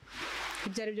ndokotse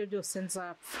ibyo ari byo byose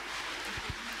nzapfa,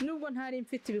 nubwo ntari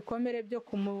mfite ibikomere byo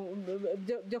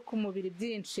ku mubiri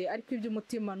byinshi, ariko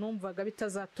iby'umutima numvaga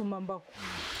bitazatuma mbaho.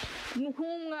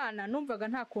 Nk'umwana numvaga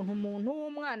nta kuntu umuntu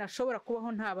w'umwana ashobora kubaho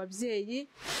nta babyeyi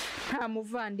nta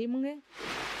muvandimwe.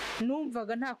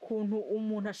 Numvaga nta kuntu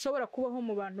umuntu ashobora kubaho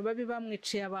mu bantu babi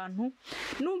bamwiciye abantu.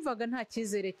 Numvaga nta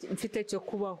cyizere mfite cyo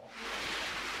kubaho.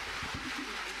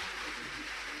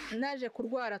 Naje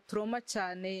kurwara trauma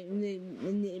cyane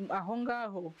aho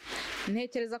ngaho.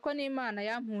 Ntekereza ko n'Imana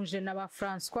yampuje na ba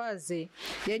Françoise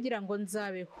yagira ngo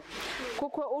nzabeho,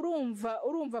 kuko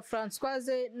urumva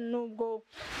Françoise nubwo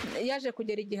yaje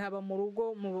kugera igihe aba mu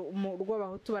rugo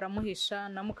abahutu baramuhisha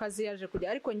na mukazi yaje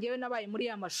kujya, ariko ngewe nabaye muri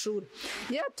ya mashuri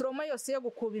ya trauma yose yo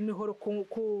gukuba imihoro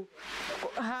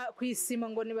ku isima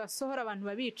ngo nibasohora abantu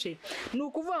babice. Ni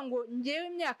ukuvuga ngo ngewe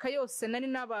imyaka yose nari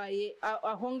nabaye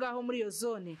aho ngaho muri iyo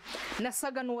zone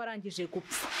nasaga n'uwarangije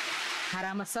gupfa. Hari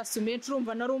amasasu menshi,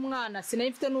 urumva nari umwana sinari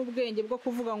mfite n'ubwenge bwo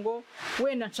kuvuga ngo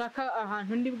wenda nshaka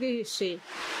ahantu ndi bwihishe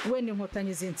wenda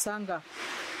inkotanyi zinsanga.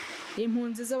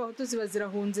 Impunzi z'abahutu ziba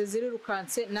zirahunze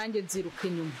zirirukanse, nanjye nziruka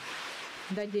inyuma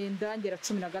ndagenda ngera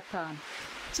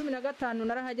 15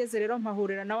 narahageze rero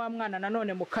mpahurira na wa mwana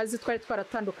nanone mu kazi twari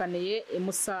twaratandukaniye i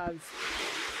Musave.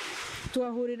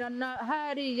 Tuhahurira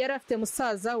hari yari afite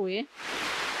musaza we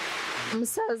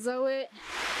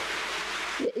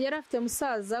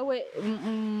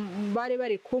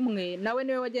bari kumwe nawe,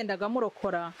 niwe wagendaga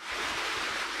amurokora.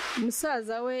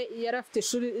 Musaza we yari afite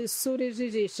isura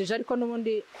ijijishije, ariko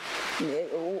n'ubundi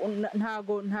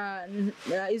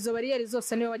izo bariyeri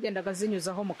zose niwe wagendaga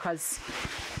zinyuzaho mu kazi.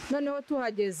 Noneho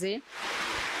tuhageze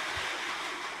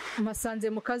mpasanze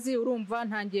mu kazi, urumva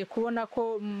ntangiye kubona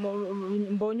ko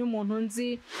mbonye umuntu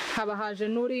nzi, haba haje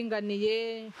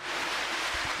n'uringaniye.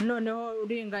 Noneho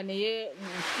uringaniye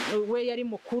we yari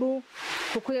mukuru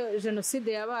kuko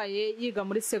Genocide yabaye yiga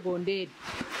muri segonderi.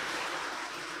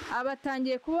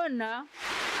 Abatangiye kubona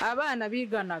abana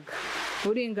biganaga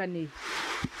uringaniye.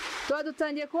 Tuba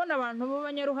dutangiye kubona abantu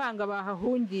b'Abanyaruhanga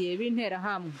bahahungiye b'intera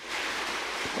hamwe.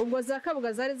 Ubwo za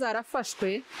Kabuga zari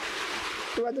zarafashwe.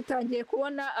 Tuba dutangiye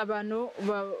kubona abantu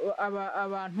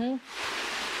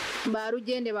ba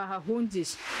Rugende bahahungiye.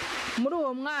 Muri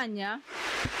uwo mwanya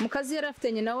mukazi yari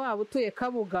afite nyina wabo utuye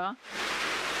Kabuga,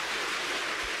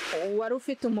 wari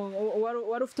ufite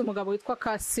umugabo witwa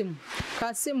Kasimu.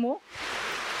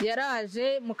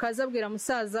 Yaraje mukazi abwira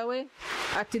musaza we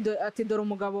ati dore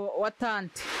umugabo wa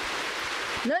tante.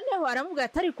 Noneho aramubwira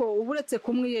ati ariko uburetse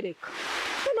kumwiyereka.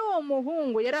 None uwo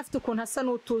muhungu yari afite ukuntu asa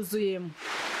n'utuzuyemo.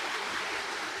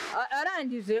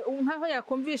 Arangije nkaho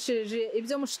yakumvishije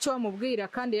ibyo mushiki we amubwira,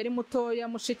 kandi yari mutoya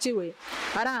mushiki we,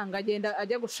 aranga agenda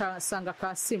ajya gusanga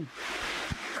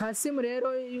Kasimu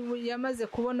rero yamaze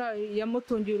kubona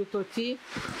yamutungiye urutoki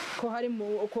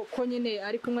ko nyine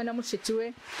ari kumwe na mushiki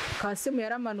we. Kasimu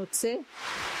yaramanutse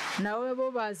nawe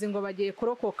bo bazi ngo bagiye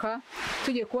kurokoka.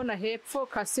 Tugiye kubona hepfo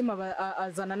Kasimu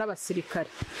azana n'abasirikare.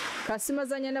 Kasimu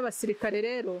azanye n'abasirikare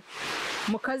rero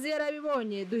mukazi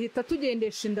yarabibonye, duhita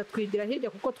tugendesha inda twigira hirya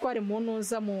kuko twari mu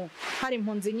ntuza hari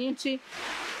impunzi nyinshi,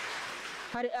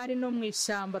 hari no mu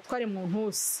ishyamba twari mu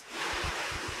ntusi.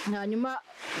 Hanyuma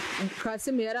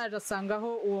Kasimu yaraje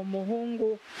asangaho uwo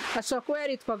muhungu,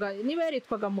 ashobora kuba niba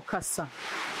yaritwaga Mukasa.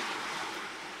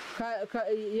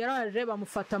 Yaraje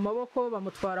bamufata amaboko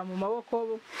bamutwara mu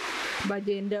maboko,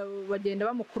 bagenda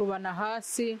bamukurubana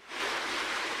hasi.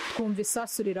 Twumva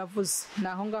isasu riravuze,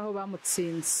 naho ngaho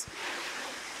bamutsinze.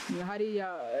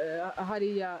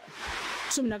 Hariya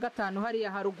 15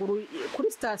 hariya haruguru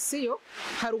kuri sitasiyo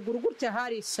haruguru gutya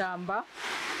hari ishyamba.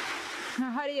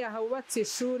 Hariya hubatse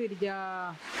ishuri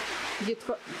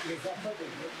ryitwa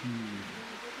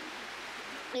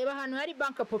ahantu hari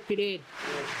banka populaire.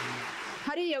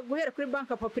 Hariya guhera kuri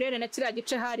banka populaire na kiriya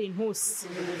gice hari intusi.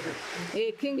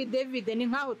 King David ni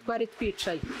nkaho twari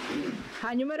twicaye.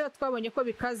 hanyuma rero twabonye ko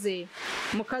bikaze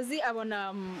mu kazi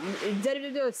abona ibyo ari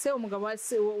byo byose umugabo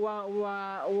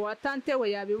wa tante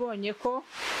we yabibonye ko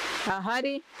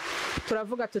ahari,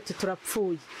 turavuga tuti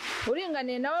turapfuye.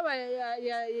 Uringaniye nawe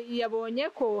yabonye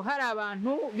ko hari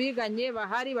abantu biganye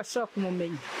bahari bashobora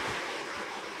kumumenya.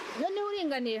 Noneho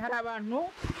uringaniye hari abantu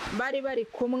bari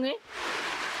kumwe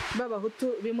b'abahutu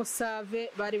b'imusave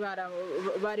bari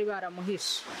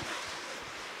baramuhishe.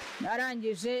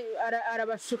 Arangije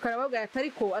arabashuka arababwira ati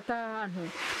ariko ataha hantu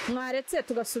mwaretse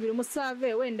tugasubira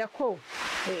umusave wenda ko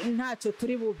ntacyo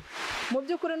turi bube. Mu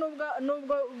by'ukuri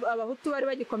nubwo abahutu bari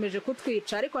bagikomeje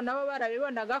kutwica, ariko nabo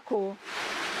barabibonaga ko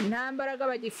nta mbaraga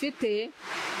bagifite.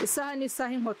 Isaha n'isaha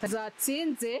inkota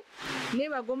zatsinze,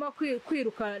 nibaguma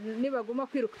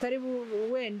kwiruka utari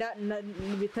wenda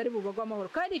bitari bubagwa amahoro.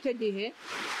 Kandi icyo gihe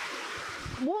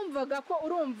bumvaga ko,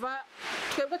 urumva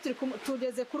twebwe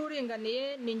tugeze kuri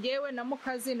uringaniye, ni ngewe na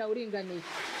mukazi na uringaniye,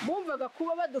 bumvaga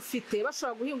kuba badufite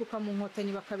bashobora guhinguka mu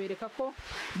nkotanyi bakabereka ko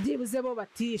byibuze bo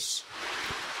batisha.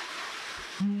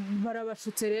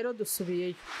 Barabashutse rero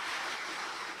dusubiyeyo,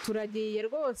 turagiye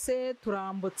rwose,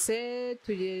 turambutse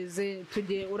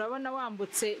tugiye. Urabona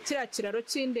wambutse kiriya kiraro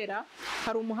cy'Indera,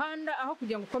 hari umuhanda aho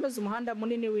kugira ngo ukomeze umuhanda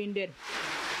munini w'Indera,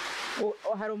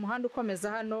 hari umuhanda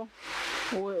ukomeza hano,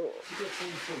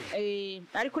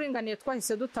 ariko uringaniye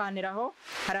twahise dutaniraho.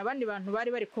 Hari abandi bantu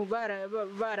bari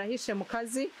barahishe mu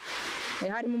kazi,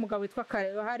 harimo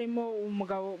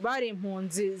umugabo bari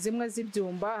impunzi zimwe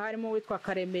z'ibyumba, harimo uwitwa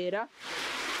Karemera.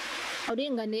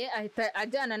 Uringaniye ahita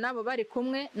ajyana nabo bari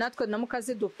kumwe, natwe na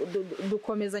mukazi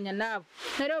dukomezanya nabo.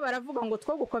 Rero baravuga ngo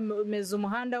two gukomeza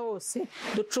umuhanda wose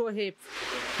ducuwo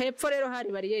hepfo rero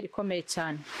hari bariyeri ikomeye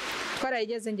cyane.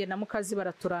 Twarayigeze nge na mukazi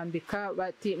baraturambika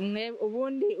bati mwe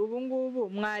ubu ngubu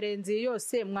mwarenze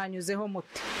yose mwanyuzeho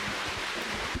muti.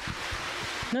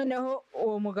 Noneho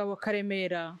uwo mugabo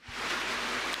Karemera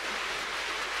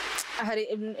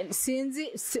sinzi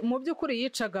mu by'ukuri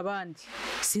yicaga abandi,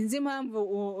 sinzi impamvu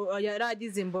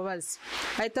yaragize imbabazi.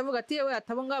 Ahita avuga ati yewe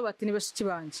atabo ngabo ati ni bashiki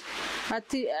banje,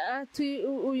 ati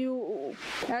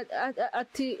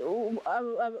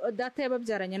data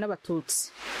yababyaranye n'abatutsi.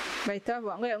 Bahita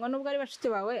bavuga ngo nubwo ari bashiki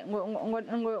bawe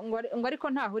ngo ariko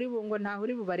ntaho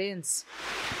uri bubarenze.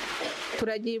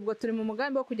 Turagiye ubwo turi mu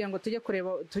mugambi wo kugira ngo tujye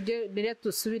kureba,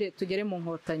 dusubire tugere mu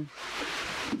nkotanyi.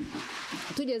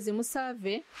 Tugeze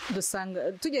Musave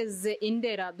tugeze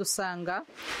Indera dusanga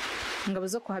ingabo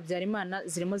zo kwa Habyarimana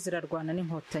zirimo zirarwana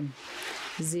n'inkotanyi,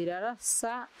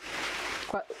 zirarasa.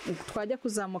 Twajya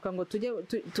kuzamuka ngo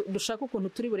dushaka ukuntu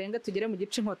turi burenge tugere mu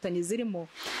gice inkotanyi zirimo,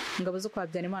 ingabo zo kwa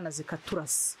Habyarimana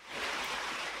zikaturasa.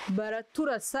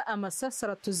 Baraturasa, amasasa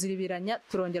aratuziribiranya,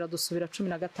 turongera dusubira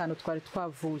 15 twari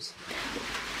twavuye.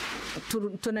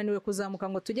 Tunaniwe kuzamuka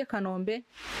ngo tujye Kanombe,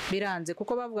 biranze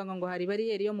kuko bavuga ngo hari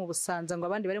bariyeri yo mu Busanza ngo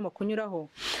abandi barimo kunyuraho,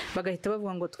 bagahita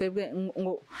bavuga ngo twebwe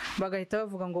ngo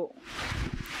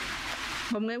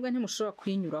mwebwe ntimushobora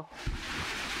kuyinyuraho,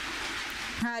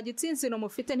 nta gitsinsino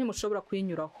mufite, ntimushobora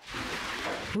kuyinyuraho.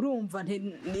 Urumva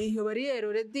iyo bariyeri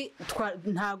already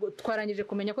ntago twarangije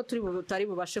kumenya ko tutari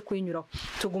bubashe kuyinyuraho,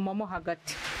 tugumamo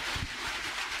hagati.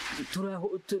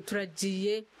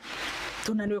 Turagiye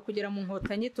tunaniwe kugera mu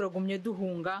nkotanyi, turagumye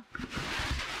duhunga.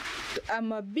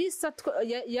 Amabisa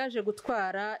yaje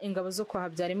gutwara ingabo zo kwa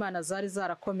Habyarimana zari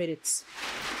zarakomeretse,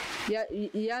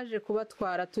 yaje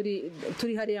kubatwara turi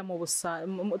hariya mu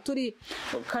turi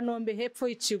Kanombe hepfo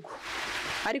y'ikigo,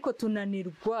 ariko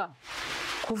tunanirwa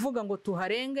kuvuga ngo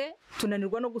tuharenge,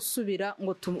 tunanirwa no gusubira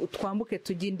ngo twambuke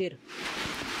tujye Indera.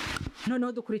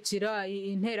 Noneho dukurikira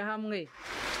interahamwe,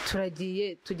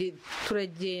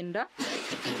 turagenda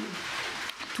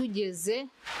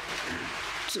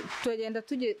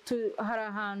hari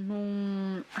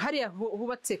ahantu hariya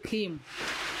hubatse kimu,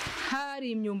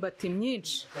 hari imyumbati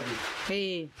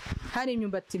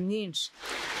myinshi,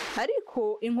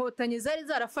 ariko inkotanyi zari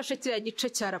zarafashe kiriya gice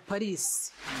cya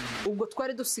Paris. Ubwo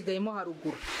twari dusigayemo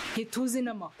haruguru, ntituzi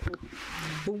n'amakuru.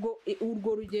 Ubwo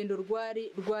urwo rugendo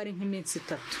rwari nk'iminsi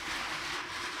 3.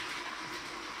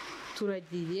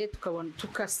 Turagiye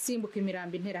tugasimbuka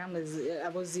imirambi interahamwe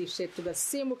abo zishe,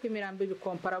 tugasimbuka imirambi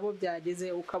ibikompara abo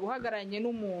byageze, ukaba uhagararanye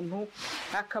n'umuntu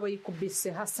akaba yikubise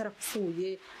hasi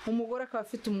arapfuye, umugore akaba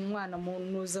afite umwana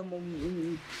munuza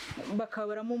bakaba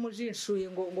baramumujinshuye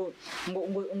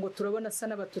ngo turabona asa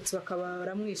n'abatutsi, bakaba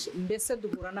baramwishe. Mbese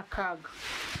duhura n'akaga.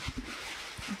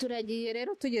 Turagiye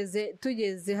rero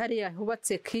tugeze hariya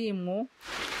hubatse kimu,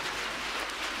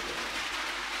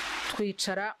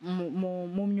 twicara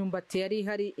mu myumbati yari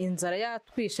ihari, inzara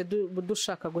yatwishe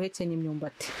dushaka guhekenya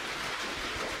imyumbati.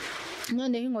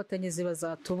 Noneho inkotanyi ziba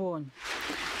zatubonye,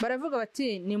 baravuga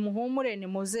bati nimuhumure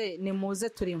nimuze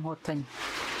turi inkotanyi.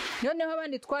 Noneho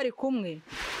abandi twari kumwe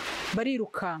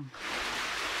barirukanka.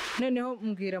 Noneho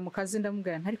mbwira mu kazi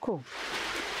ndamubwira ariko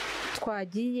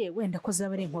twagiye wenda ko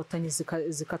zaba ari inkotanyi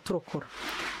zikaturokora.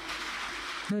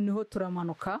 Noneho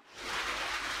turamanuka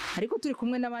ariko turi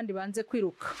kumwe n'abandi banze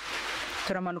kwiruka.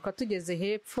 Turamanuka tugeze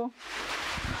hepfo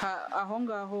aho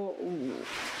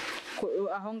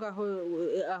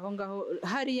ngaho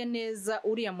hariya neza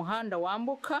uriya muhanda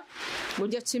wambuka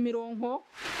ujya Kimironko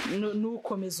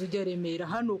nukomeza ujya Remera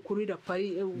hano kuri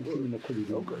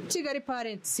Kigali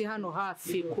Parents hano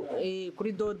hafi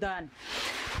kuri Dodani.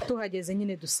 Tuhageze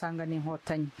nyine dusanga ni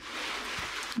inkotanyi.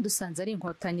 Dusanze ari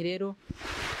inkotanyi rero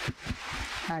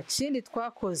nta kindi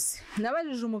twakoze.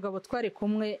 Nabajije umugabo twari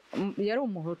kumwe yari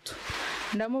umuhutu.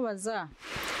 Ndamubaza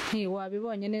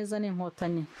wabibonye neza ni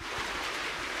inkotanyi?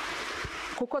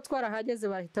 Kuko twarahageze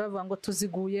bahita bavuga ngo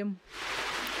tuziguyemo.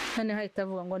 None hahita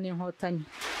avuga ngo ni inkotanyi.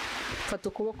 Fata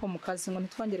ukuboko mu kazi ngo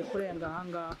ntitwongere kurenga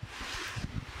ahangaha.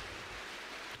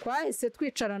 Twahise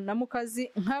twicarana mu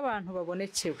kazi nk'abantu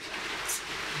babonekewe.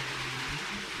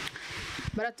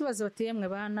 Baratubaza bati yemwe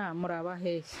bana muri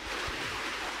abahehe?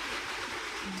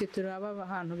 Turaba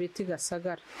ahantu bita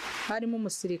Gasagara. Harimo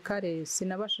umusirikare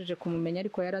sinabashije kumumenya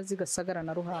ariko yarazi Gasagara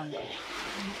na Ruhanga.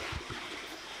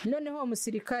 Noneho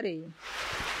umusirikare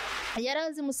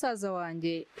yarazi musaza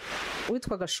wanjye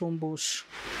witwaga Shumbusho.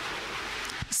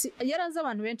 Yarazi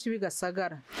abantu benshi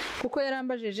b'igasagara kuko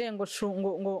yarambajije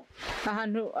ngo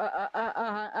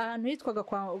ahantu hitwaga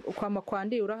kwa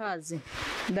Makwandi urahazi?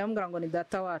 Ndamubwira ngo ni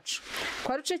data wacu.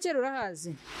 Kwa Rucekera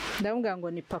urahazi? Ndamubwira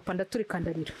ngo ni papa.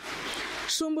 Ndaturikandarira.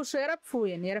 Shumbusho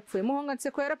yarapfuye ntiyarapfuye.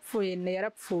 Muhongerwa yarapfuye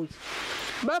ntiyarapfuye.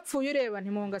 Bapfuye ureba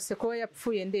ntimuhongerwa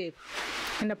yapfuye ndeba.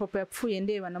 Na papa yapfuye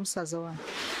ndeba na musaza wanjye.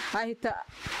 Ahita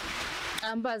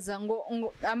ambaza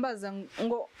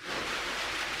ngo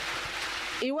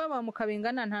iwaba mu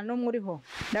Kabingana nta n'umwe uriho?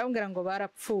 Ndababwira ngo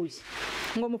barapfuye.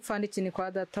 Ngo mupfandiki ni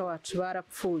kwa data wacu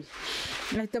barapfuye.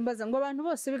 Ahita ambaza ngo abantu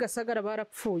bose b'igasagara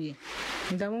barapfuye?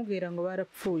 Ndamubwira ngo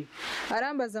barapfuye.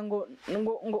 Arambaza ngo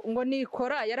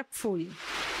nikora yarapfuye?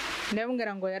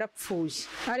 Ndamubwira ngo yarapfuye.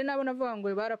 Hari nabo navuga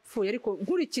ngo barapfuye ariko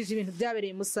nkurikije ibintu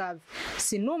byabereye Musave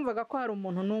sinumvaga ko hari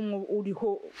umuntu n'umwe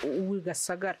uriho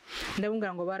w'igasagara.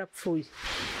 Ndamubwira ngo barapfuye.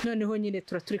 Noneho nyine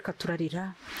turaturika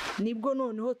turarira. Nibwo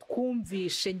noneho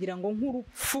twumvishe ngira ngo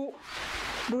nk'urupfu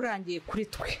rurangiye kuri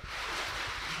twe.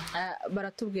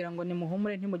 Baratubwira ngo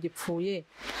nimuhumure ntimugipfuye.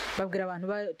 Babwira abantu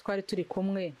twari turi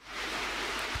kumwe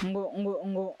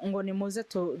ngo nimuze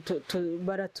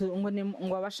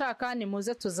ngo abashaka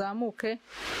nimuze tuzamuke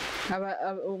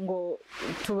ngo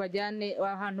tubajyane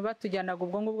ahantu batujyanaga.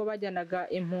 Ubwo ngubwo bajyanaga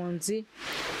impunzi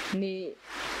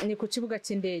ni ku kibuga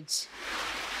cy'indege.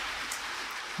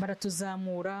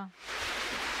 Baratuzamura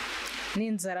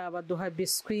n'inzara baduha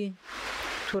biswi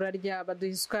turarya,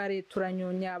 baduha isukari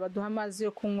turanyunya, baduha amazi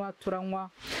yo kunywa turanywa.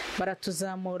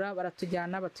 Baratuzamura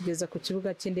baratujyana batugeza ku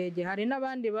kibuga cy'indege. Hari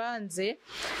n'abandi banze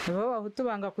b'abahutu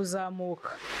banga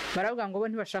kuzamuka. Baravuga ngo bo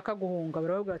ntibashaka guhunga.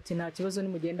 Baravuga ati nta kibazo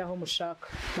nimugenda aho mushaka.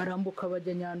 Barambuka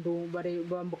bajya Nyandungu,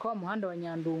 bambuka wa muhanda wa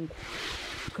Nyandungu.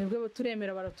 Twebwe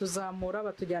turemera baratuzamura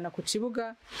batujyana ku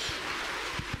kibuga.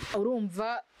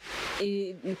 Urumva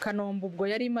Kanombe ubwo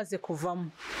yari imaze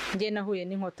kuvamo. Nge nahuye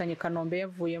n'inkotanyi Kanombe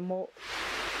yavuyemo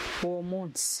uwo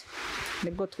munsi.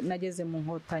 Nibwo nageze mu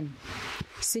nkotanyi.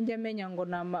 Sinjya menya ngo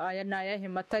nayahe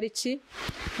matariki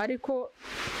ariko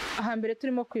hambere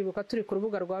turimo kwibuka turi ku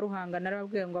rubuga rwa Ruhanga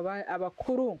narababwiye ngo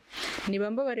abakuru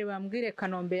nibambabare bambwire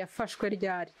Kanombe yafashwe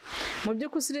ryari. Mu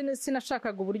by'ukuri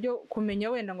sinashakaga uburyo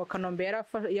kumenya wenda ngo Kanombe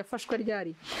yafashwe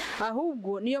ryari,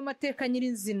 ahubwo niyo mateka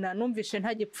nyirinzina numvishe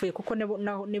ntagipfuye kuko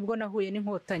nibwo nahuye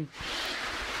n'inkotanyi.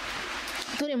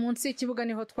 Turi munsi y'ikibuga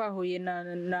niho twahuye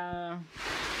na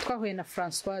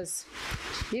Françoise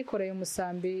yikoreye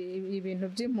umusambi ibintu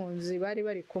by'impunzi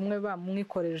bari kumwe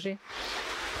bamwikoreje.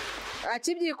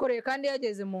 Akibyikoreye kandi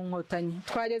yageze mu nkotanyi.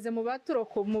 Twageze mu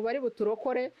bari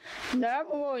buturokore.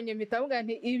 Ndamubonye mitavuga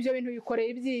nti ibyo bintu bikoreye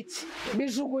ibyiki?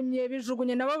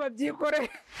 Bijugunye nabo babyikoreye.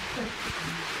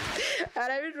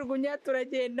 Arabijugunya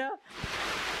turagenda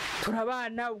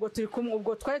turabana. Ubwo turi kumwe,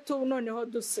 ubwo twari noneho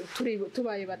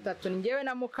tubaye batatu, ngewe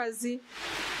na Mukazi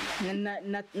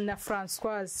na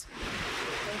Françoise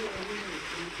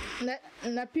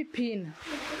na Pipina.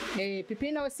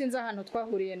 Pipina we sinzi ahantu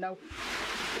twahuriye nawe.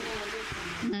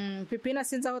 Pipina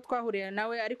sinzi aho twahuriye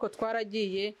nawe ariko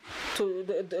twaragiye.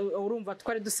 Urumva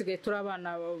twari dusigaye turi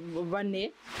abana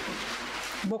bane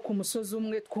bo ku musozi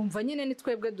umwe. Twumva nyine ni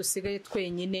twebwe dusigaye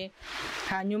twenyine.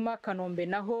 Hanyuma Kanombe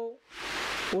naho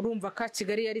urumva ka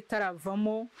Kigali yari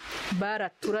taravamo,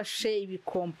 baraturashe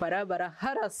ibikompara,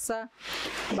 baraharasa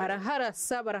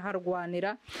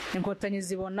baraharwanira, inkotanyi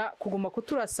zibona kuguma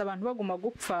kuturasa, abantu baguma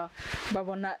gupfa,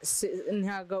 babona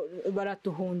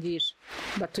baratuhungisha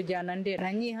batujyana Ndera.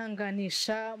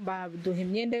 Ranyihanganisha, baduha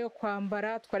imyenda yo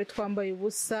kwambara, twari twambaye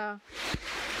ubusa,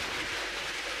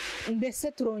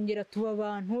 mbese turongera tuba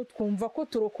abantu, twumva ko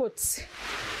turokotse,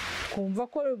 twumva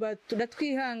ko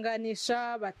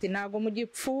turatwihanganisha, bati ntago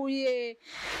mugipfuye,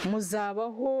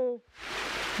 muzabaho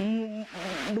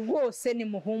rwose, ni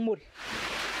muhumure.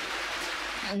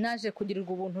 Naje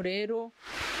kugirirwa ubuntu rero,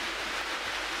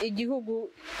 igihugu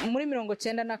muri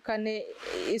 94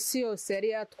 isi yose yari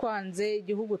yatwanze,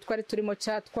 igihugu twari turimo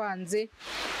cyatwanze,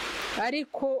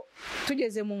 ariko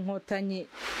tugeze mu nkotanyi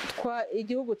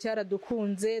igihugu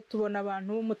cyaradukunze, tubona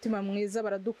abantu b'umutima mwiza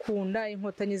baradukunda,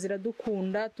 inkotanyi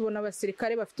ziradukunda, tubona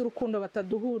abasirikare bafite urukundo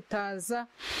bataduhutaza,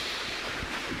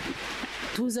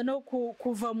 tuza no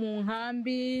kuva mu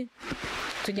nkambi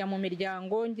tujya mu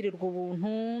miryango, ngirirwa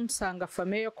ubuntu, nsanga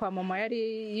famiye yo kwa mama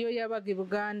iyo yabaga i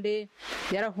Bugande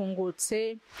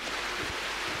yarahungutse,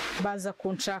 baza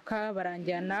kunshaka,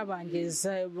 baranjyana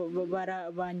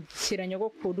banshyira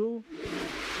nyogokuru,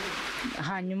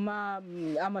 hanyuma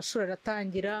amashuri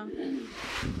aratangira,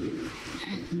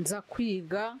 nza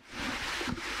kwiga,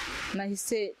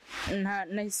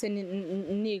 nahise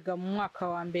niga mu mwaka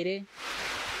wa mbere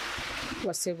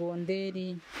wa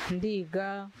segonderi,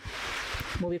 ndiga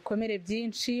mu bikomere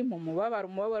byinshi, mu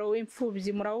umubabaro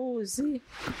w'imfubyi murawuzi,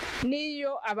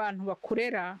 niyo abantu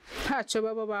bakurera ntacyo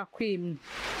baba bakwimye,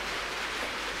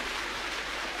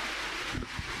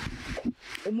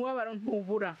 umubabaro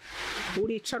ntubura,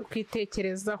 uricara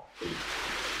ukitekerezaho.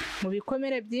 Mu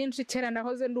bikomere byinshi, kera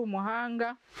nahoze ndi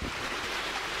umuhanga,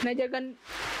 najyaga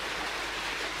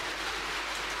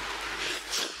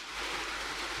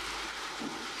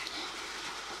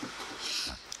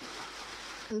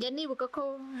njya nibuka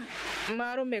ko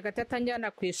marume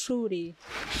gatatangana ku ishuri,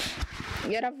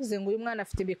 yaravuze ngo uyu mwana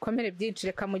afite ibikomere byinshi,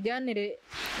 reka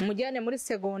mujyane muri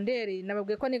segonderi.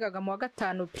 Nababwiye ko nigaga mu wa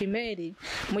 5 primaire,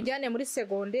 mujyane muri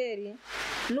segonderi,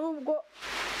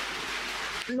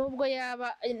 nubwo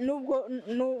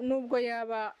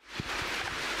yaba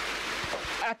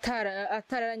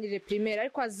atararangije primaire,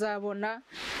 ariko azabona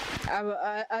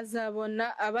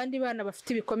abandi bana bafite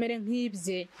ibikomere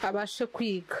nk'ibye, abashe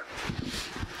kwiga.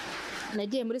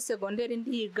 Nagiye muri segonderi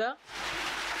ndiga,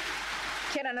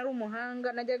 kera nari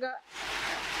umuhanga, najyaga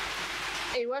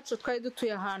iwacu twari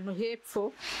dutuye ahantu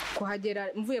hepfo,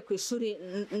 kuhagera mvuye ku ishuri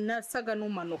nasaga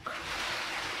n'umanuka,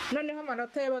 noneho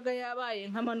amanota yabaga yabaye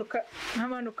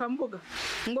nkamanuka mvuga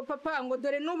ngo papa, ngo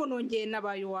dore n'ubu nongeye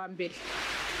nabaye uwa mbere.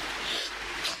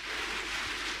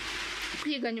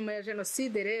 Kwiga nyuma ya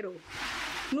Genocide rero,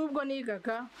 nubwo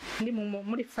nigaga ndi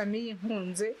muri famiye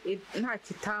nkunze nta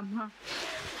kitampa,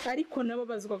 ariko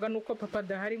nababazwaga nuko papa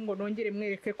adahari ngo nongere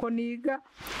mwereke ko niga,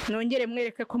 nongere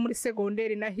mwereke ko muri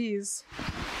segonderi nahize.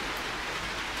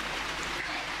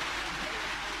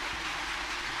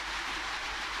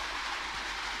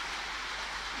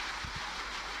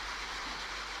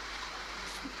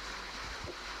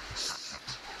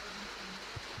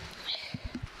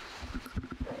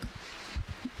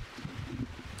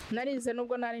 Narize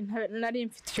nubwo nari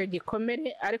mfite icyo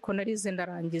gikomere, ariko narize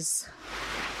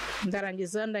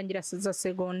ndangira za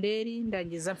segonderi,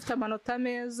 ndangiza mfite amanota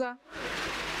meza,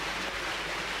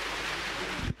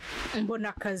 mbona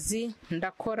akazi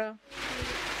ndakora,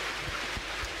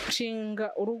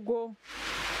 nshinga urugo,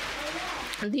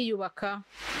 ndiyubaka,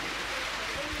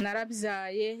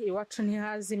 narabyaye, iwacu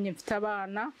ntihazimye, mfite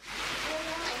abana.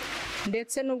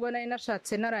 Ndetse nubwo nari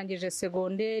nashatse narangije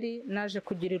segonderi, naje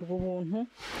kugirirwa ubuntu,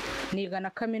 niga na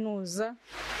kaminuza,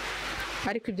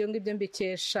 ariko ibyo ngibyo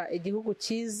mbikesha igihugu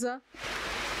cyiza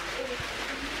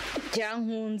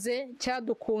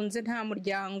cyadukunze nta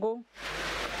muryango,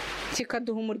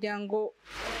 kikaduha umuryango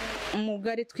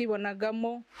mugari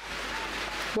twibonagamo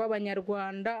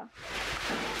w'Abanyarwanda,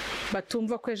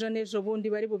 batumva ko ejo n'ejo bundi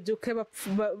bari bubyuke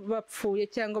bapfuye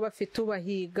cyangwa bafite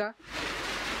ubahiga.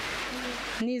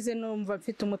 Nize numva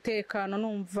mfite umutekano,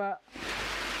 numva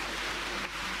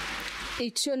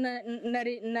icyo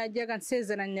najyaga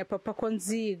nsezeranya papa ko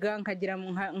nziga, nkagira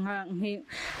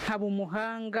nkaba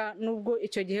umuhanga, nubwo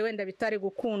icyo gihe wenda bitari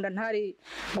gukunda, ntari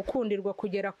gukundirwa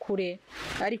kugera kure,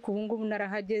 ariko ubu ngubu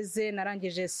narahageze,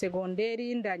 narangije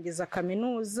segonderi, ndangiza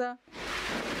kaminuza,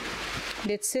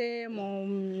 ndetse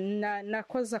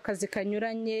nakoze akazi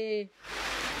kanyuranye,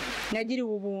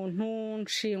 nagiriwe ubuntu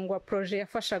nshingwa proje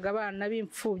yafashaga abana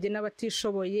b'imfubyi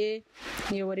n'abatishoboye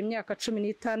niyobora imyaka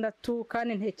 16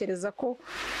 kandi ntekereza ko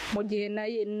mu gihe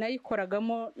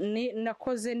nayikoragamo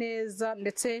nakoze neza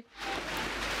ndetse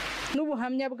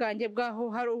n'ubuhamya bwanjye bwaho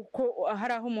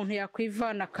hari aho umuntu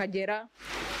yakwivana akagera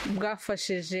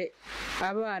bwafashije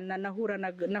abana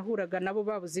nahuraga nabo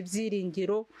babuze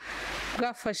ibyiringiro,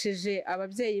 bwafashije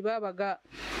ababyeyi babaga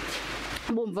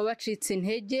bumva bacitse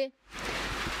intege.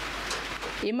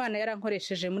 Imana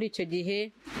yarankoresheje muri icyo gihe.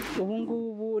 Ubu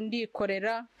ngubu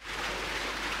ndikorera,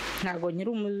 ntago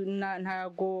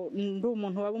ndi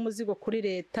umuntu waba umuzigo kuri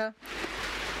leta,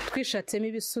 twishatsemo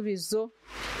ibisubizo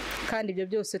kandi ibyo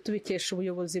byose tubikesha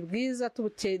ubuyobozi bwiza,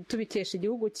 tubikesha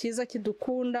igihugu cyiza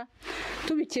kidukunda,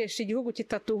 tubikesha igihugu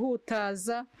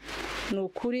kitatuhutaza, ni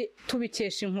ukuri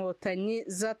tubikesha inkotanyi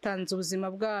zatanze ubuzima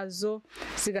bwazo,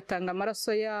 zigatanga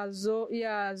amaraso yazo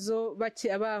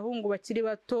abahungu bakiri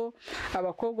bato,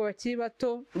 abakobwa bakiri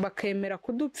bato, bakemera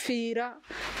kudupfira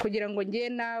kugira ngo njye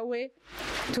nawe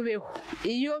tubeho.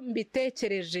 Iyo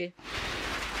mbitekereje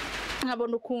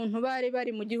nkabona ukuntu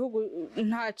bari mu gihugu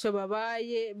ntacyo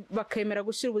babaye, bakemera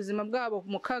gushyira ubuzima bwabo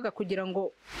mu kaga kugira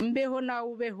ngo mbeho nawe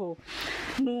ubeho,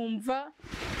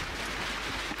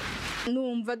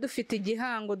 numva dufite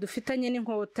igihango dufitanye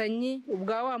n'inkotanyi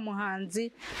ubwa wa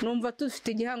muhanzi, numva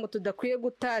dufite igihango tudakwiye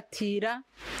gutatira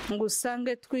ngo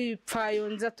usange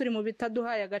twipfayonza turi mu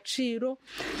bitaduhaye agaciro,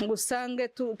 ngo usange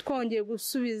twongeye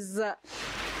gusubiza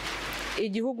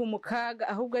igihugu mu kaga,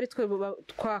 ahubwo ari twe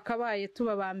twakabaye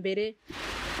tuba ba mbere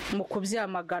mu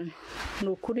kubyamagana. Ni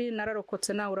ukuri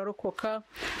nararokotse nawe urarokoka,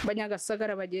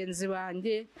 Banyagasagara bagenzi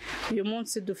banjye, uyu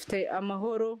munsi dufite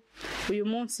amahoro, uyu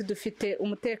munsi dufite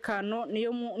umutekano.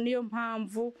 Niyo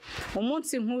mpamvu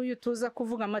umunsi nk'uyu tuza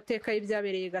kuvuga amateka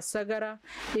y'ibyabereye Gasagara,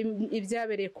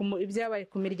 ibyabaye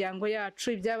ku miryango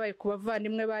yacu, ibyabaye ku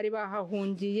bavandimwe bari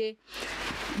bahahungiye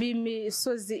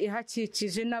b'imisozi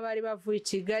ihakikije n'abari bavuye i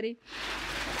Kigali.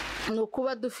 Ni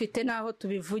ukuba dufite n'aho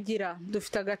tubivugira,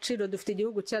 dufite agaciro, dufite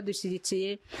igihugu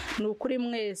cyadushyigikiye. Ni ukuri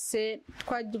mwese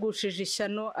twagushije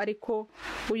ishyano, ariko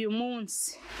uyu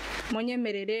munsi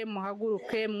munyemerere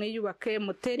muhaguruke, mwiyubake,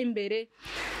 mutere imbere.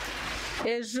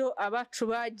 Ejo abacu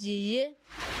bagiye,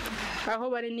 aho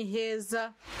bari ni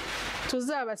heza,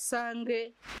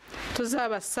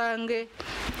 tuzabasange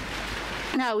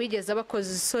nta wigeze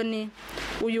abakoze isoni.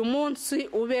 Uyu munsi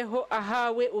ubeho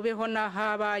ahawe, ubeho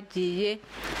n'ahabagiye,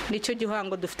 nicyo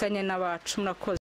gihango dufitanye n'abacu. Murakoze.